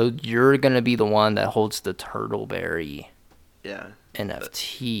 Oh, so you're gonna be the one that holds the Turtleberry. Yeah.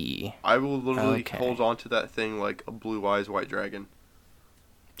 NFT. I will literally hold on to that thing like a Blue Eyes White Dragon.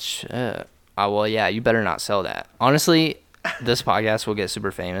 Shit. Oh, well, yeah, you better not sell that. Honestly, this podcast will get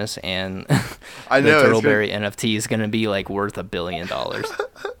super famous, and I know, the Turtleberry NFT is going to be like worth $1 billion.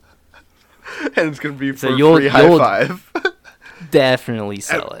 And it's going to be for a free high five. Definitely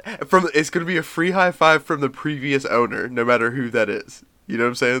sell it. It's going to be a free high five from the previous owner, no matter who that is. You know what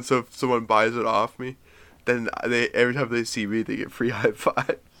I'm saying? So if someone buys it off me, then every time they see me, they get free high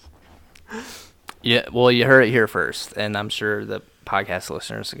fives. Yeah, well, you heard it here first, and I'm sure the podcast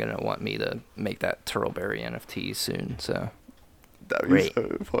listeners are going to want me to make that Turtleberry NFT soon, so. That'd be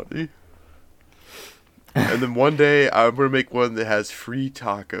so funny. And then one day, I'm going to make one that has free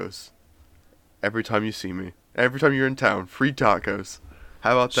tacos every time you see me. Every time you're in town, free tacos.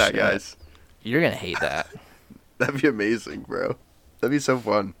 How about that, guys? You're going to hate that. That'd be amazing, bro. That'd be so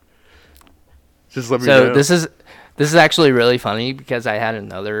fun. Just let me know. So this is actually really funny because I had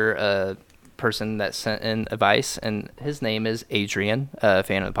another person that sent in advice, and his name is Adrian, a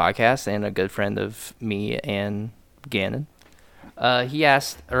fan of the podcast and a good friend of me and Gannon.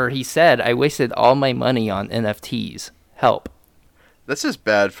 He said, I wasted all my money on NFTs. Help. That's just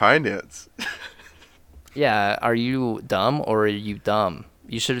bad finance. Yeah, are you dumb or are you dumb?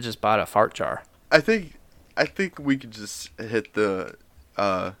 You should have just bought a fart jar. I think we could just hit the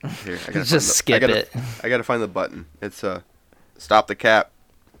here. I gotta skip it. I gotta find the button. It's Stop the cap.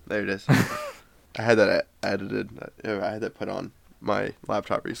 There it is. I had that edited. I had that put on my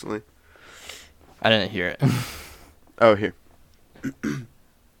laptop recently. I didn't hear it. Oh, here.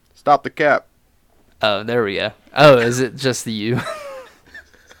 Stop the cap. Oh, there we go. Oh, is it just you?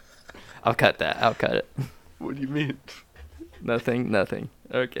 I'll cut that. I'll cut it. What do you mean? Nothing.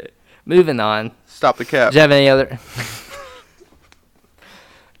 Okay. Moving on. Stop the cap. Do you have any other?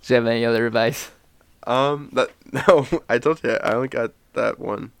 Do you have any other advice? No, I told you I only got that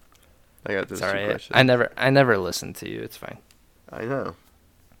one. I got this. It's all right. Questions. I never listened to you. It's fine. I know.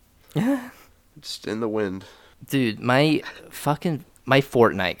 Just in the wind. Dude, my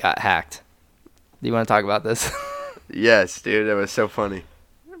Fortnite got hacked. Do you want to talk about this? Yes, dude, that was so funny.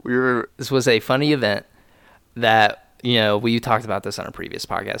 This was a funny event that, we talked about this on a previous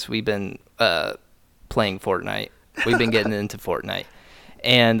podcast. We've been playing Fortnite. We've been getting into Fortnite.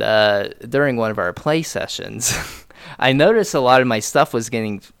 And during one of our play sessions, I noticed a lot of my stuff was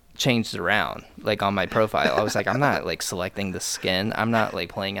getting changed around, like on my profile. I was like, I'm not like selecting the skin. I'm not like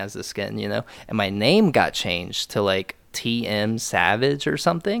playing as the skin, And my name got changed to like TM Savage or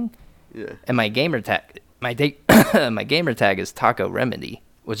something. Yeah. And my gamer tag, my gamer tag is Taco Remedy,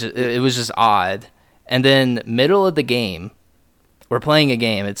 which it was just odd. And then middle of the game, we're playing a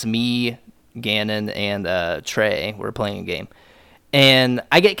game. It's me, Gannon, and Trey. We're playing a game, and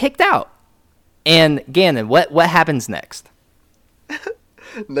I get kicked out. And Gannon, what happens next?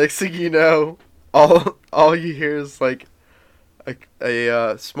 Next thing you know, all you hear is like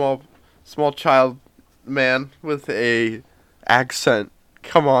a small child man with a accent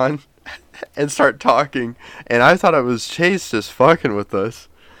come on and start talking, and I thought it was Chase just fucking with us.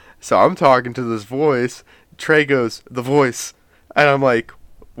 So I'm talking to this voice. Trey goes, "The voice," and I'm like,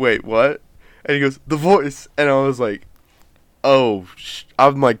 "Wait, what?" And he goes, "The voice," and I was like, "Oh,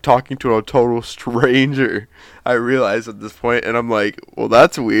 I'm like talking to a total stranger." I realized at this point, and I'm like, "Well,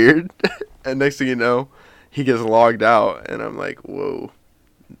 that's weird." And next thing you know, he gets logged out, and I'm like, "Whoa,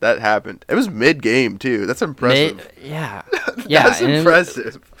 that happened." It was mid-game too. That's impressive. Yeah, That's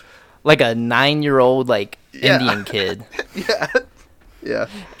impressive. Like a 9-year-old Indian kid. Yeah.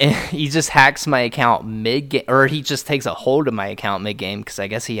 And he just hacks my account mid-game, or he just takes a hold of my account mid-game, because I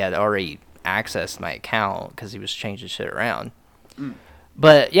guess he had already accessed my account because he was changing shit around.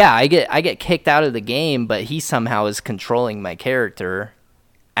 But yeah, I get kicked out of the game, but he somehow is controlling my character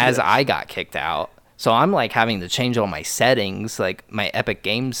as I got kicked out. So I'm like having to change all my settings, like my Epic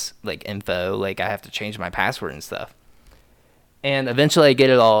Games info, like I have to change my password and stuff. And eventually I get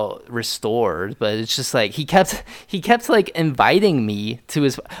it all restored, but it's just like he kept like inviting me to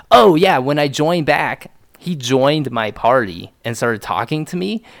his. Oh yeah, when I joined back, he joined my party and started talking to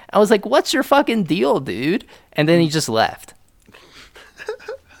me. I was like, "What's your fucking deal, dude?" And then he just left.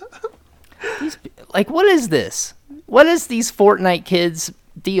 What is this? What is these Fortnite kids'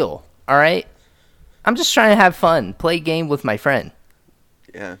 deal? All right, I'm just trying to have fun, play a game with my friend.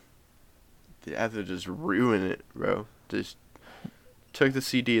 Yeah. They have to just ruin it, bro. Just took the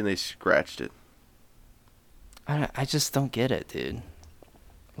CD and they scratched it. I just don't get it, dude.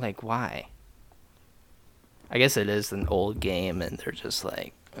 Like, why? I guess it is an old game, and they're just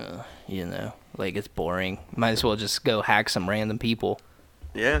like, it's boring. Might as well just go hack some random people.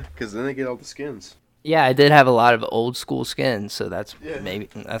 Yeah, because then they get all the skins. Yeah, I did have a lot of old school skins, so that's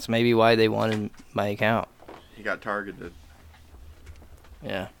maybe why they wanted my account. He got targeted.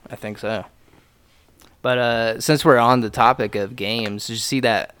 Yeah, I think so. But since we're on the topic of games, did you see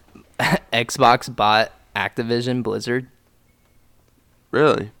that Xbox bought Activision Blizzard?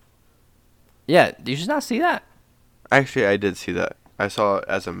 Really? Yeah, did you just not see that? Actually, I did see that. I saw it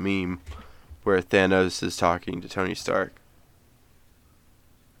as a meme where Thanos is talking to Tony Stark.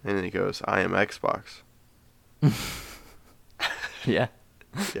 And then he goes, "I am Xbox." Yeah.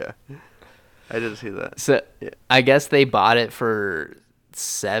 Yeah. I did see that. So yeah. I guess they bought it for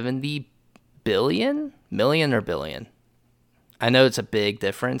 70 million or billion. I know it's a big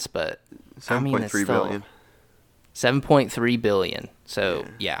difference, but 7.3 billion. 7.3 billion. So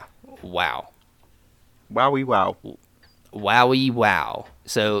yeah. Wow. Wowie wow. Wowie wow.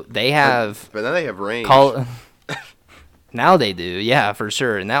 So they have. But then they have range. Now they do, yeah, for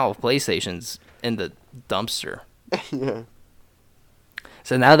sure. Now PlayStation's in the dumpster. Yeah.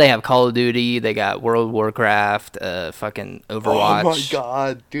 So now they have Call of Duty, they got World of Warcraft, fucking Overwatch. Oh my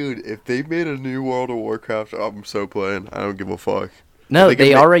god, dude! If they made a new World of Warcraft, I'm so playing. I don't give a fuck. No,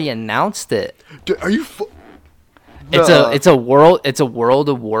 they already announced it. Dude, are you? It's a World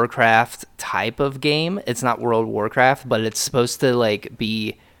of Warcraft type of game. It's not World of Warcraft, but it's supposed to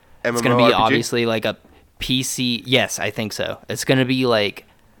be. MMORPG? It's gonna be obviously like a PC. Yes, I think so. It's gonna be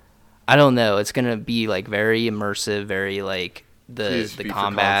I don't know. It's gonna be very immersive, very Please the be for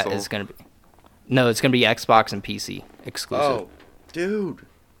combat console. is gonna be. No, it's gonna be Xbox and PC exclusive. Oh, dude.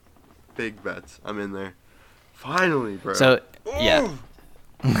 Big bets. I'm in there. Finally, bro. So yeah,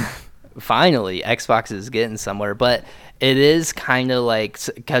 finally Xbox is getting somewhere, but it is kind of like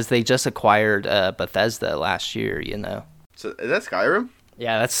because they just acquired Bethesda last year. You know. So is that Skyrim?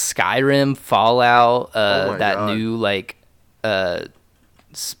 Yeah, that's Skyrim, Fallout, Oh my that God. new like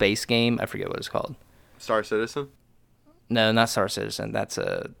space game. I forget what it's called. Star Citizen? No, not Star Citizen. That's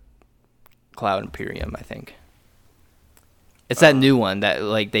a Cloud Imperium, I think. It's that new one that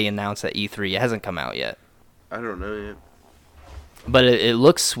like they announced at E3. It hasn't come out yet, I don't know yet. but it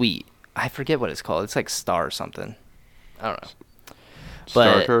looks sweet. I forget what it's called. It's like Star something. I don't know.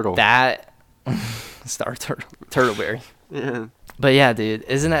 Star But Turtle. that Star Turtle, Turtleberry. Yeah. But yeah, dude,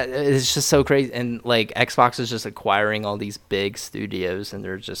 isn't that it's just so crazy? And like Xbox is just acquiring all these big studios, and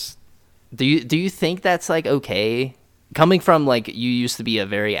they're just. Do you think that's like okay? Coming from like you used to be a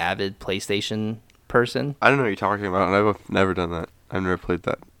very avid PlayStation person. I don't know what you're talking about. I've never done that. I've never played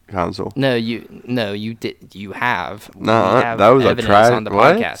that console. No, you did. You have. No, We have that was a evidence try. on the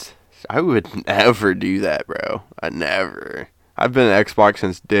What? podcast. I would never do that, bro. I never. I've been at Xbox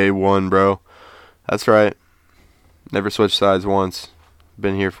since day one, bro. That's right. Never switched sides once.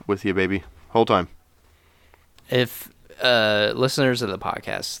 Been here with you, baby. Whole time. If listeners of the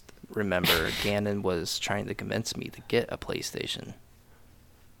podcast remember, Gannon was trying to convince me to get a PlayStation.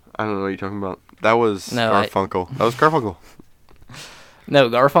 I don't know what you're talking about. That was No, Garfunkel. That was Garfunkel. No,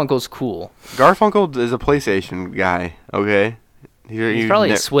 Garfunkel's cool. Garfunkel is a PlayStation guy, okay? He's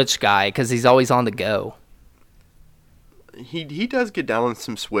probably a Switch guy because he's always on the go. He does get down on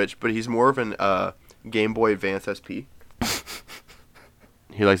some Switch, but he's more of an Game Boy Advance SP.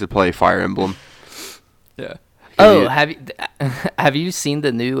 He likes to play Fire Emblem. Yeah. Can Oh, you- have you seen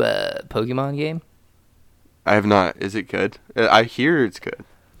the new Pokemon game? I have not. Is it good? I hear it's good.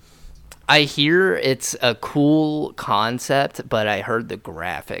 I hear it's a cool concept, but I heard the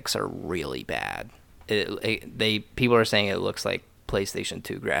graphics are really bad. People are saying it looks like PlayStation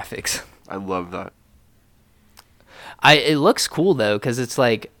 2 graphics. I love that. It looks cool though, because it's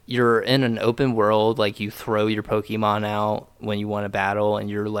like you're in an open world, like you throw your Pokemon out when you want to battle, and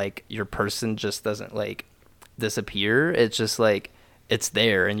you're like your person just doesn't like disappear. It's just like it's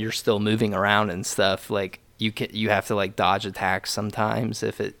there, and you're still moving around and stuff. Like you have to like dodge attacks sometimes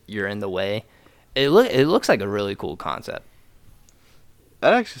if you're in the way. It looks like a really cool concept.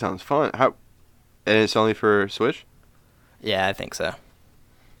 That actually sounds fun. How? And it's only for Switch? Yeah, I think so.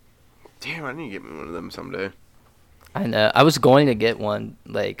 Damn, I need to get me one of them someday. I know. I was going to get one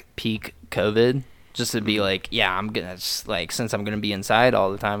like peak COVID just to be like, yeah, I'm gonna just, like since I'm gonna be inside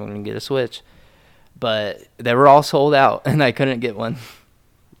all the time, I'm gonna get a Switch. But they were all sold out, and I couldn't get one.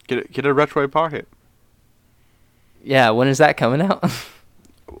 Get a Retroid Pocket. Yeah, when is that coming out?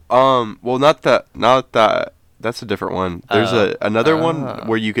 Well, not that. That's a different one. There's another one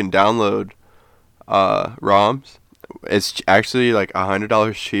where you can download ROMs. It's actually like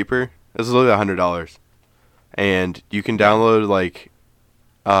 $100 cheaper. It's literally $100, and you can download like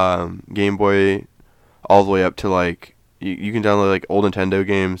Game Boy all the way up to like you can download like old Nintendo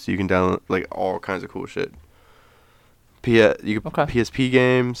games. You can download like all kinds of cool shit. PSP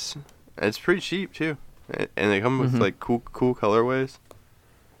games. And it's pretty cheap too, and they come with like cool colorways.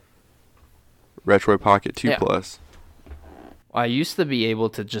 Retroid Pocket 2 Yeah. Plus. I used to be able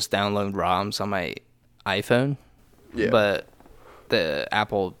to just download ROMs on my iPhone, Yeah. but the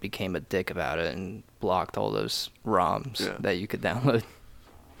Apple became a dick about it and blocked all those ROMs that you could download.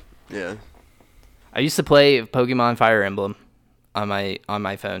 Yeah. I used to play Pokemon Fire Emblem on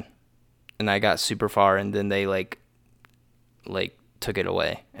my phone, and I got super far, and then they like took it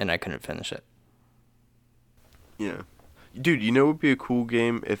away, and I couldn't finish it. Yeah. Dude, you know what would be a cool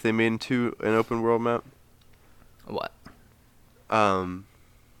game if they made into an open world map? What?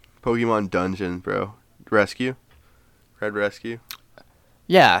 Pokemon Dungeon, bro. Rescue. Red Rescue.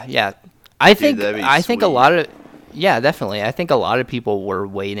 Yeah. I think that'd be a sweet. lot of definitely. I think a lot of people were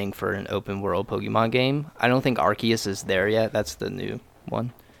waiting for an open world Pokemon game. I don't think Arceus is there yet. That's the new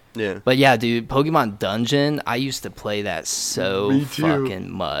one. Yeah. But yeah, dude, Pokemon Dungeon, I used to play that so Me too.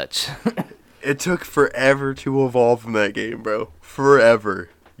 fucking much. It took forever to evolve in that game, bro. Forever.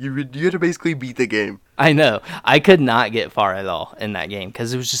 You had to basically beat the game. I know. I could not get far at all in that game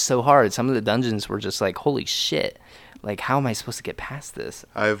because it was just so hard. Some of the dungeons were just like, holy shit. Like, how am I supposed to get past this?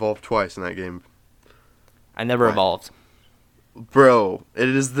 I evolved twice in that game. I never evolved. Bro, it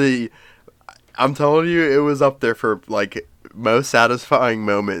is I'm telling you, it was up there for, like, most satisfying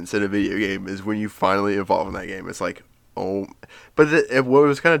moments in a video game is when you finally evolve in that game. It's like, oh. But what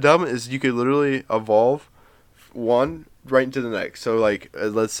was kind of dumb is you could literally evolve one right into the next. So like,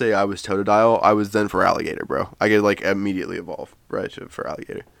 let's say I was Totodile, I was then for alligator, bro. I could like immediately evolve right for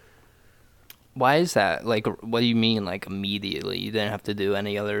alligator. Why is that? Like, what do you mean, like, immediately? You didn't have to do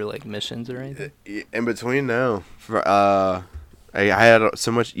any other, like, missions or anything? In between, no. I had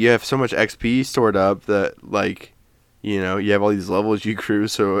so much. You have so much XP stored up that like, you have all these levels you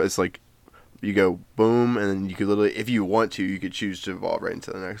cruise. So it's like, you go boom, and then you could literally, if you want to, you could choose to evolve right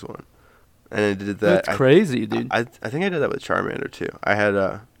into the next one. And I did that. That's crazy, dude. I think I did that with Charmander too. I had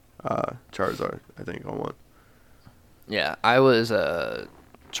Charizard, I think, on one. Yeah, I was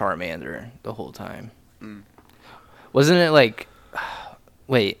Charmander the whole time. Wasn't it like?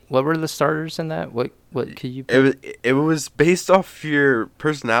 Wait, what were the starters in that? What could you? It was based off your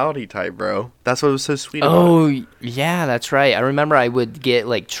personality type, bro. That's what was so sweet about it. Oh yeah, that's right. I remember I would get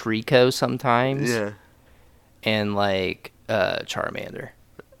like Trico sometimes. Yeah. And like Charmander.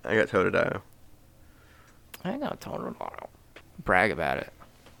 I got Totodile. I got Totodile. Brag about it.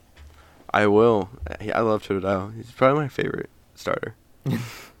 I will. I love Totodile. He's probably my favorite starter.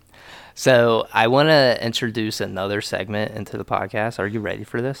 So I want to introduce another segment into the podcast. Are you ready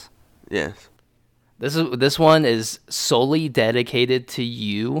for this? Yes. This one is solely dedicated to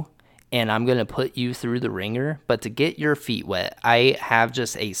you, and I'm going to put you through the ringer. But to get your feet wet, I have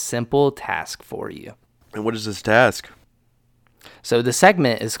just a simple task for you. And what is this task? So the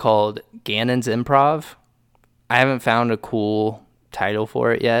segment is called Ganon's Improv. I haven't found a cool title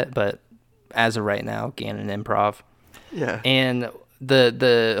for it yet, but as of right now, Ganon Improv. Yeah. And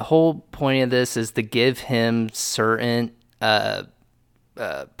the whole point of this is to give him certain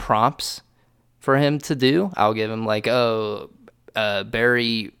prompts for him to do. I'll give him like, Barney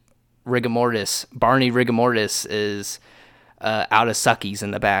Rigamortis is out of suckies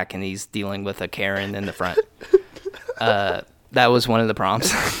in the back, and he's dealing with a Karen in the front. That was one of the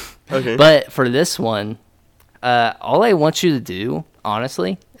prompts. Okay. But for this one, all I want you to do,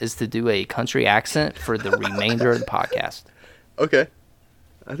 honestly, is to do a country accent for the remainder of the podcast. Okay.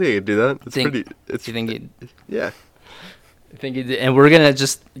 I think I could do that. Yeah. I think you did, and we're gonna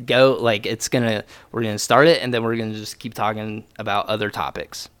just go like we're gonna start it, and then we're gonna just keep talking about other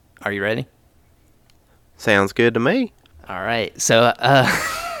topics. Are you ready? Sounds good to me. All right. So,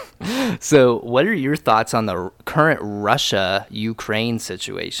 so what are your thoughts on the current Russia-Ukraine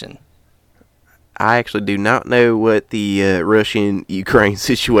situation? I actually do not know what the Russian-Ukraine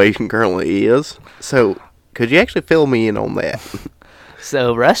situation currently is. So, could you actually fill me in on that?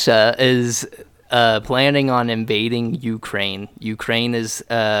 So, Russia is planning on invading Ukraine. Ukraine is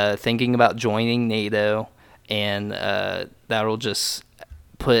thinking about joining NATO, and that'll just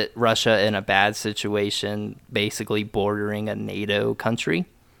put Russia in a bad situation, basically bordering a NATO country.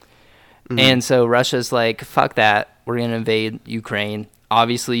 Mm-hmm. And so Russia's like, fuck that, we're going to invade Ukraine.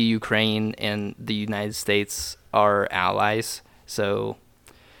 Obviously, Ukraine and the United States are allies, so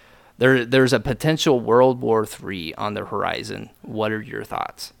there's a potential World War III on the horizon. What are your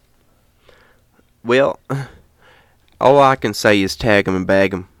thoughts? Well, all I can say is tag 'em and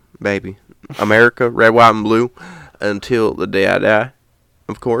bag 'em, baby. America, red, white, and blue, until the day I die,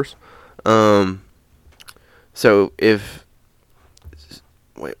 of course. So if...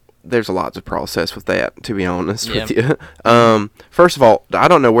 There's a lot to process with that, to be honest with you. First of all, I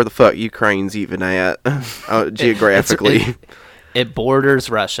don't know where the fuck Ukraine's even at geographically. It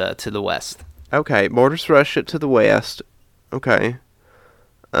borders Russia to the west. Okay, borders Russia to the west. Okay.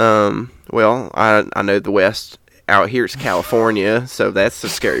 Well, I know the west out here is California, so that's a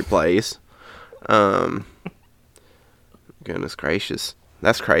scary place. Goodness gracious,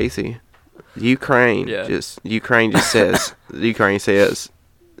 that's crazy. Ukraine just says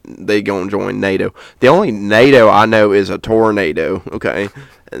they gonna join NATO. The only NATO I know is a tornado. Okay,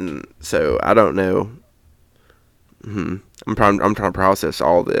 and so I don't know. I'm trying to process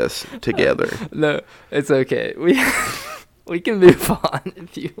all this together. No, it's okay. We can move on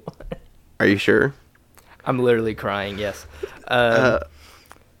if you want. Are you sure? I'm literally crying. Yes.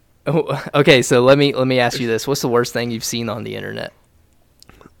 Okay, so let me ask you this: what's the worst thing you've seen on the internet?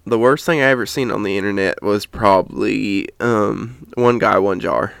 The worst thing I ever seen on the internet was probably One Guy, One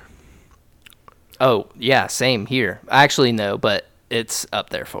Jar. Oh yeah, same here. Actually, no, but it's up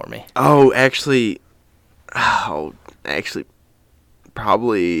there for me. Actually,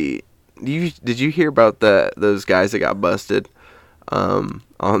 probably. Did you hear about those guys that got busted on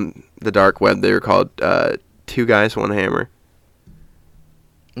the dark web? They were called Two Guys, One Hammer.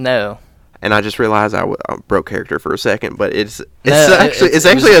 No. And I just realized I broke character for a second, but it's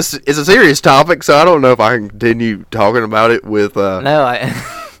actually a serious topic, so I don't know if I can continue talking about it with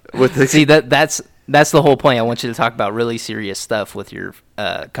See that's the whole point. I want you to talk about really serious stuff with your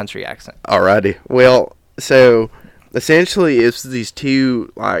country accent. Alrighty. Well, so essentially, it's these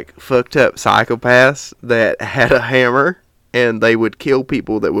two like fucked up psychopaths that had a hammer, and they would kill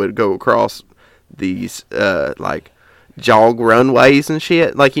people that would go across these like jog runways and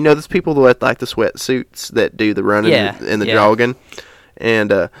shit. Like, you know, there's people with like the sweatsuits that do the running and the jogging,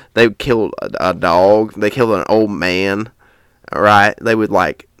 and they killed a dog. They killed an old man. Right? They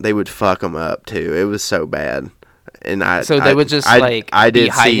would fuck them up too. It was so bad. And they would just be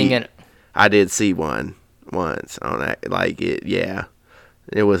hiding it. I did see one once on that. Like it, yeah.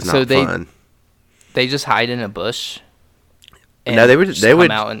 It was not fun. They just hide in a bush. No, they were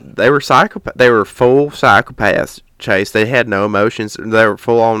psychopaths. They were full psychopaths. Chase. They had no emotions. They were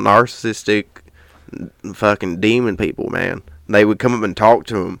full on narcissistic, fucking demon people. Man, they would come up and talk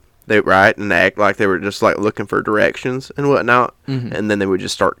to them. And act like they were just like looking for directions and whatnot, and then they would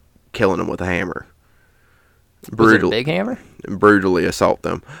just start killing them with a hammer. Was it a big hammer? Brutally assault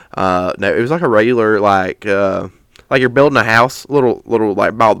them. No, it was like a regular like you're building a house, little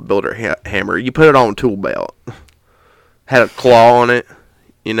like Bob the Builder hammer. You put it on a tool belt. Had a claw on it,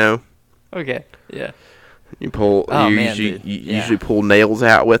 you know. Okay. Yeah. You pull. You usually pull nails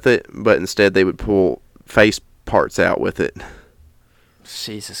out with it, but instead they would pull face parts out with it.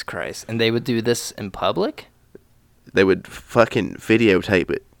 Jesus Christ. And they would do this in public? They would fucking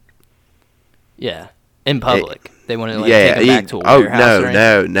videotape it. Yeah. In public. They wanted to take them back to a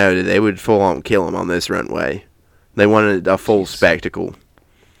warehouse no. They would full on kill them on this runway. They wanted a full spectacle.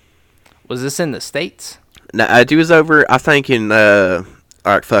 Was this in the States? No, it was over, I think, in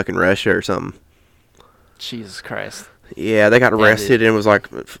like fucking Russia or something. Jesus Christ. Yeah, they got arrested and it was like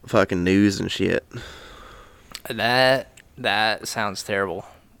fucking news and shit. That sounds terrible.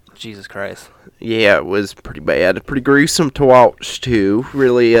 Jesus Christ. Yeah, it was pretty bad. Pretty gruesome to watch, too.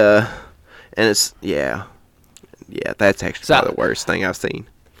 Really, and it's, yeah, that's actually probably the worst thing I've seen.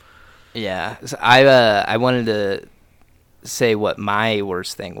 Yeah. So I wanted to say what my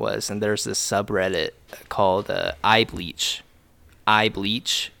worst thing was, and there's this subreddit called iBleach.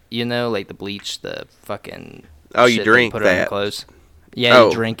 iBleach, you know, like the bleach, the fucking you drink put that. on your clothes. Yeah,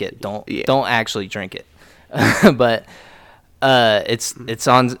 you drink it. Don't actually drink it. But it's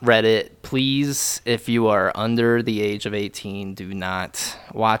on Reddit. Please, if you are under the age of 18, do not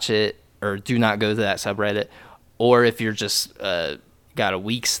watch it or do not go to that subreddit. Or if you're just got a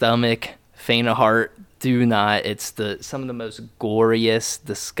weak stomach, faint of heart, do not. It's some of the most goriest,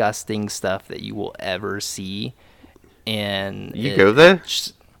 disgusting stuff that you will ever see. And you go there?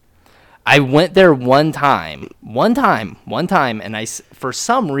 I went there one time, and for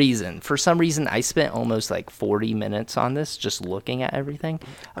some reason, I spent almost like 40 minutes on this, just looking at everything.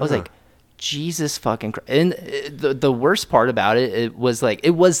 I was like, Jesus fucking Christ. And the worst part about it was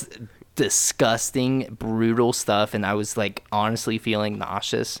disgusting, brutal stuff, and I was like honestly feeling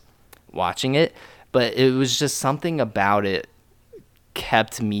nauseous watching it, but it was just something about it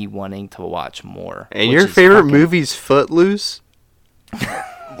kept me wanting to watch more. And your favorite movie's Footloose?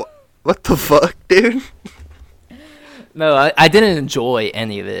 What the fuck, dude? No, I didn't enjoy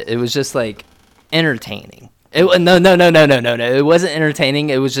any of it. It was just like entertaining. No. It wasn't entertaining.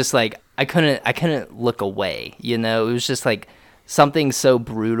 It was just like I couldn't look away. You know, it was just like something so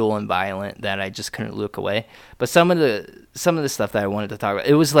brutal and violent that I just couldn't look away. But some of the stuff that I wanted to talk about,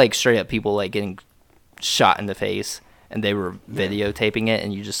 it was like straight up people like getting shot in the face, and they were videotaping it,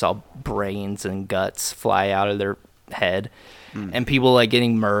 and you just saw brains and guts fly out of their head. And people like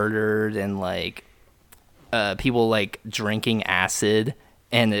getting murdered, and like people like drinking acid,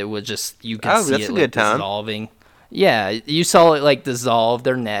 and it would just you could see it like dissolving. Yeah, you saw it like dissolve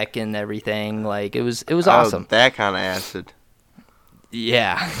their neck and everything. Like it was awesome. That kind of acid.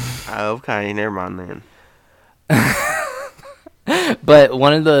 Yeah. Okay, never mind then. But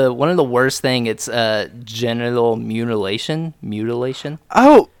one of the worst thing, it's genital mutilation.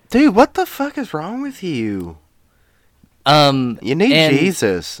 Oh, dude, what the fuck is wrong with you? You need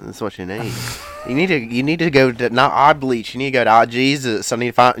Jesus. That's what you need. You need to go to not iBleach. You need to go to Jesus. You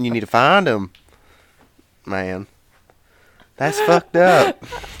need to find him. Man, that's fucked up.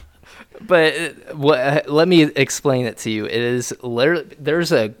 But let me explain it to you. It is literally,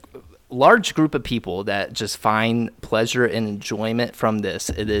 there's a large group of people that just find pleasure and enjoyment from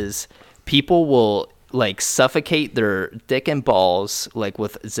this. It is people will like suffocate their dick and balls like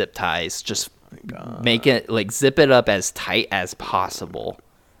with zip ties, just make it like zip it up as tight as possible.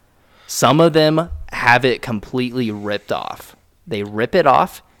 Some of them have it completely ripped off. They rip it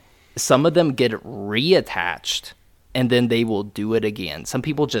off. Some of them get reattached, and then they will do it again. Some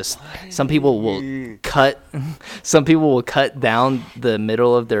people will cut down the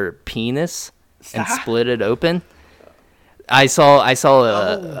middle of their penis and split it open. I saw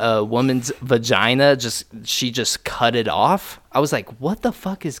a woman's vagina. She just cut it off. I was like, what the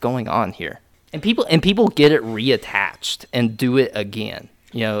fuck is going on here? And people get it reattached and do it again.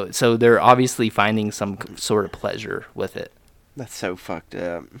 You know, so they're obviously finding some sort of pleasure with it. That's so fucked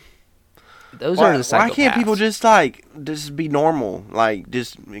up. Those are the psychopaths. Why can't people just be normal? Like,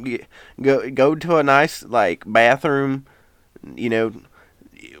 just go to a nice bathroom, you know,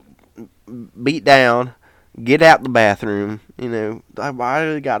 beat down, get out the bathroom. You know, why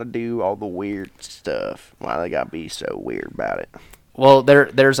do they got to do all the weird stuff? Why do they got to be so weird about it? Well,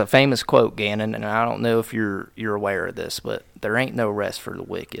 there's a famous quote, Gannon, and I don't know if you're aware of this, but there ain't no rest for the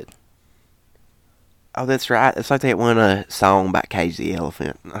wicked. Oh, that's right. It's like that one song by Cage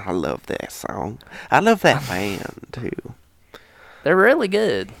Elephant. I love that song. I love that band, too. They're really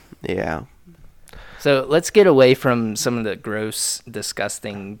good. Yeah. So let's get away from some of the gross,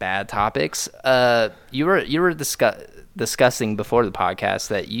 disgusting, bad topics. You were discussing before the podcast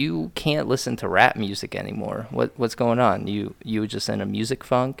that you can't listen to rap music anymore. What's going on? You just in a music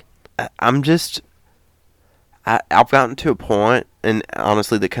funk? I've gotten to a point, and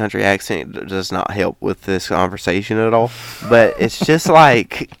honestly, the country accent does not help with this conversation at all. But it's just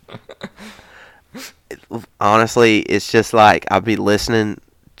like, honestly, it's just like I'll be listening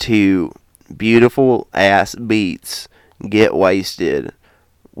to beautiful ass beats get wasted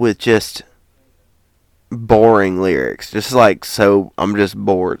with just boring lyrics. Just like, so I'm just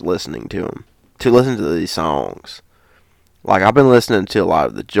bored listening to them. To listen to these songs. Like, I've been listening to a lot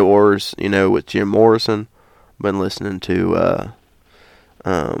of the Doors, you know, with Jim Morrison. Been listening to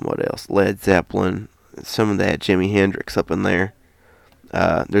what else? Led Zeppelin. Some of that Jimi Hendrix up in there.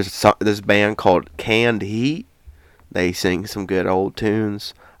 There's a band called Canned Heat. They sing some good old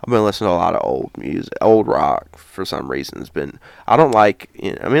tunes. I've been listening to a lot of old music, old rock for some reason. I don't like.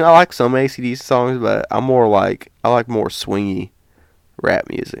 I mean, I like some AC/DC songs, but I like more swingy rap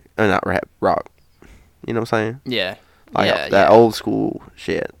music. Not rap, rock. You know what I'm saying? Yeah. Like that old school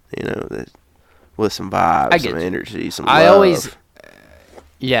shit. You know that. With some vibes, some energy, some love.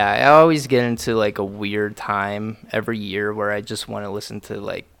 I always get into like a weird time every year where I just want to listen to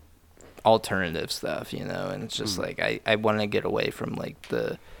like alternative stuff, you know, and it's just like I want to get away from like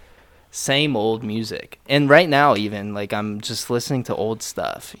the same old music. And right now even like I'm just listening to old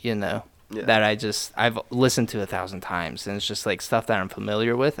stuff, you know, that I've listened to 1,000 times, and it's just like stuff that I'm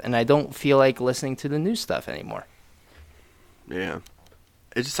familiar with, and I don't feel like listening to the new stuff anymore. Yeah.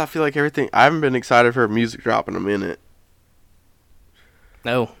 I feel like everything. I haven't been excited for a music drop in a minute.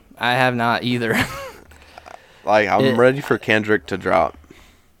 No, I have not either. Like, I'm ready for Kendrick to drop.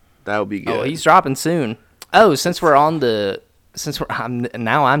 That would be good. Oh, he's dropping soon. Oh, I'm doing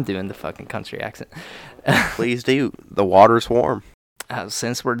the fucking country accent. Please do. The water's warm.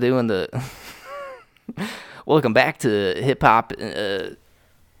 Since we're doing welcome back to hip hop,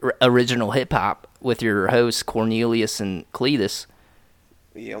 original hip hop with your hosts Cornelius and Cletus.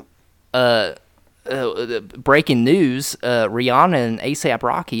 Yep. Breaking news: Rihanna and A$AP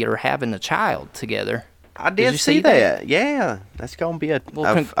Rocky are having a child together. I did see that. Yeah, that's gonna be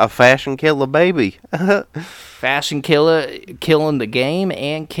a fashion killer baby. Fashion killer, killing the game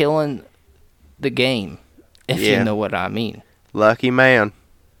and killing the game, if you know what I mean. Lucky man.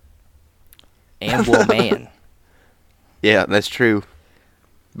 And woman. Yeah, that's true.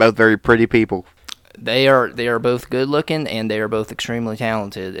 Both very pretty people. They are both good looking, and they are both extremely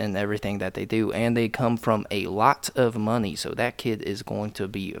talented in everything that they do, and they come from a lot of money, so that kid is going to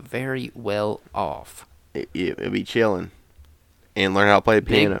be very well off. It'll be chilling and learn how to play the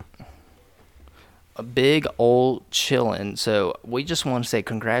piano. A big old chillin'. So we just want to say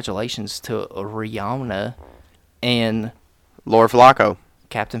congratulations to Rihanna and Laura Flacco,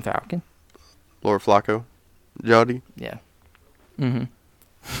 Captain Falcon. Laura Flacco, Jody. Yeah.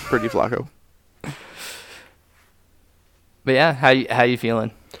 Pretty Flacco. But yeah, how you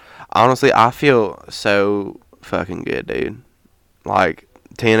feeling? Honestly, I feel so fucking good, dude. Like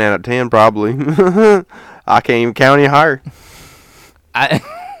 10 out of 10, probably. I can't even count any higher. That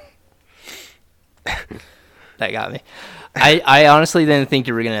got me. I honestly didn't think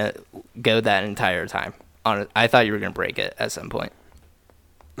you were gonna go that entire time. I thought you were gonna break it at some point.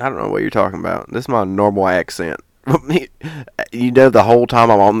 I don't know what you're talking about. This is my normal accent. You know, the whole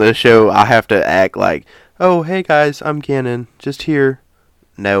time I'm on this show, I have to act like, oh, hey guys, I'm Gannon, just here.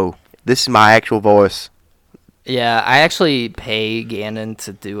 No, this is my actual voice. Yeah, I actually pay Gannon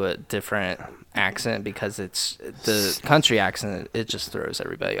to do a different accent because it's the country accent. It just throws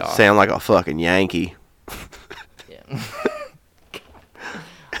everybody off. Sound like a fucking Yankee. Yeah.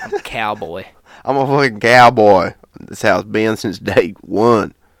 I'm a cowboy. I'm a fucking cowboy. This how it's been since day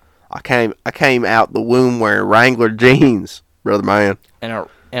one. I came out the womb wearing Wrangler jeans, brother man, And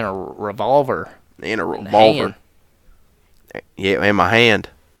a revolver. and a In the revolver. hand. Yeah, in my hand.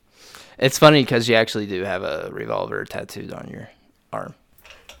 It's funny because you actually do have a revolver tattooed on your arm.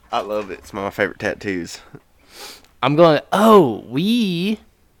 I love it. It's one of my favorite tattoos. I'm going. Oh,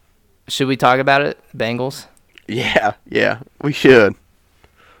 should we talk about it? Bengals. Yeah, we should.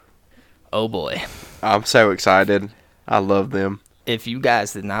 Oh boy. I'm so excited. I love them. If you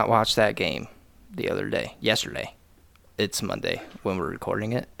guys did not watch that game yesterday, it's Monday when we're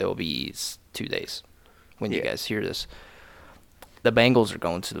recording it. It will be 2 days when you Yeah. guys hear this. The Bengals are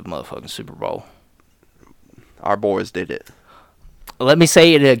going to the motherfucking Super Bowl. Our boys did it. Let me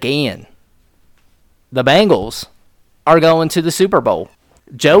say it again. The Bengals are going to the Super Bowl.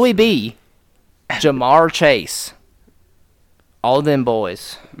 Joey B, Jamar Chase, all them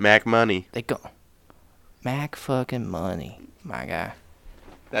boys. Mac money. They go. Mac fucking money, my guy.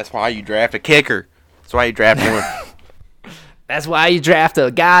 That's why you draft a kicker. That's why you draft one. That's why you draft a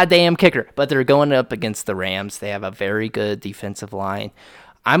goddamn kicker. But they're going up against the Rams. They have a very good defensive line.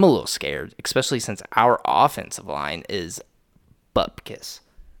 I'm a little scared, especially since our offensive line is bupkis.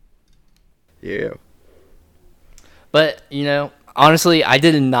 Yeah. But, honestly, I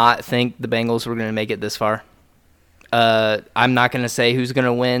did not think the Bengals were going to make it this far. I'm not going to say who's going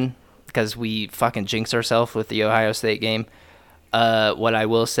to win because we fucking jinxed ourselves with the Ohio State game. What I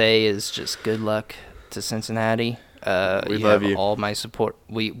will say is just good luck to Cincinnati. We You love have you. all my support.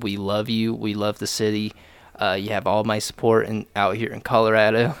 We love you. We love the city. You have all my support out here in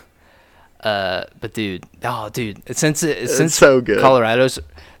Colorado. But dude, since so good.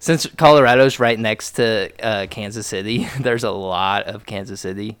 Colorado's right next to Kansas City, there's a lot of Kansas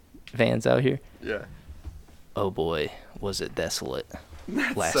City fans out here. Yeah. Oh boy, was it desolate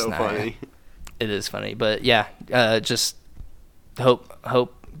last so night. funny. It is funny, but yeah, just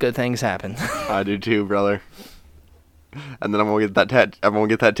hope good things happen. I do too, brother. And then I'm gonna get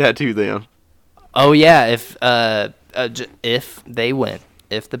that tattoo then. Oh yeah, if they win,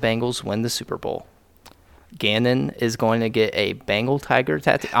 if the Bengals win the Super Bowl, Gannon is going to get a Bengal tiger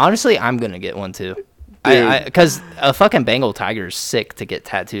tattoo. Honestly, I'm gonna get one too. Because a fucking Bengal tiger is sick to get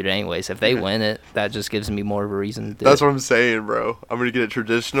tattooed anyways. If they win it, that just gives me more of a reason to do That's it. what I'm saying, bro. I'm gonna get it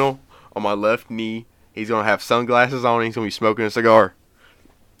traditional on my left knee. He's gonna have sunglasses on. And he's gonna be smoking a cigar.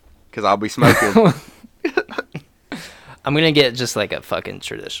 Cause I'll be smoking. I'm gonna get just like a fucking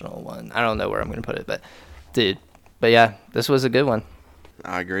traditional one. I don't know where I'm gonna put it, but dude. But yeah, this was a good one.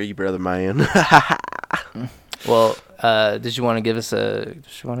 I agree, brother man. Well, did you want to give us did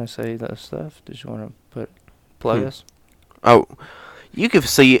you want to say that stuff? Did you want to plug us? Oh, you can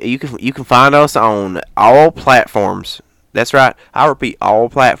find us on all platforms. That's right. I repeat, all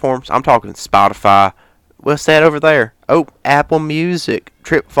platforms. I'm talking Spotify. What's that over there? Oh, Apple Music.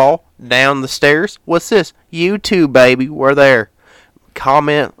 Trip fall down the stairs. What's this? YouTube, baby. We're there.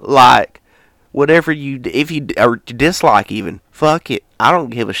 Comment, like, whatever if you or dislike even. Fuck it. I don't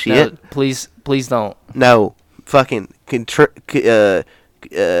give a shit. No, please don't. No, fucking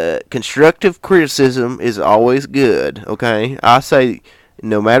constructive criticism is always good. Okay, I say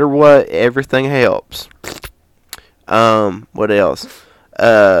no matter what, everything helps. What else?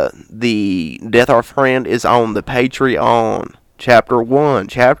 The Death Our Friend is on the Patreon. Chapter 1,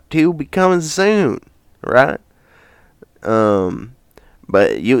 Chapter 2 will be coming soon, right?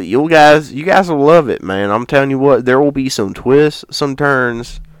 But you guys will love it, man. I'm telling you what, there will be some twists, some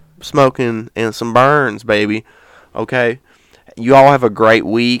turns, smoking, and some burns, baby. Okay? You all have a great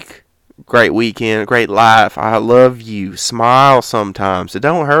week, great weekend, great life. I love you. Smile sometimes. It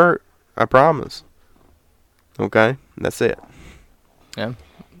don't hurt. I promise. Okay? That's it. Yeah,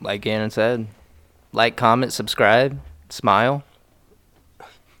 like Gannon said, like, comment, subscribe, smile.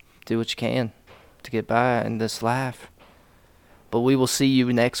 Do what you can to get by in this life. But we will see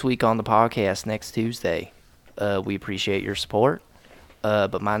you next week on the podcast next Tuesday. We appreciate your support.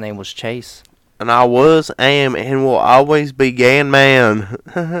 But my name was Chase. And I was, am, and will always be Gan Man.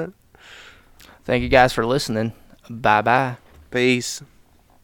 Thank you guys for listening. Bye-bye. Peace.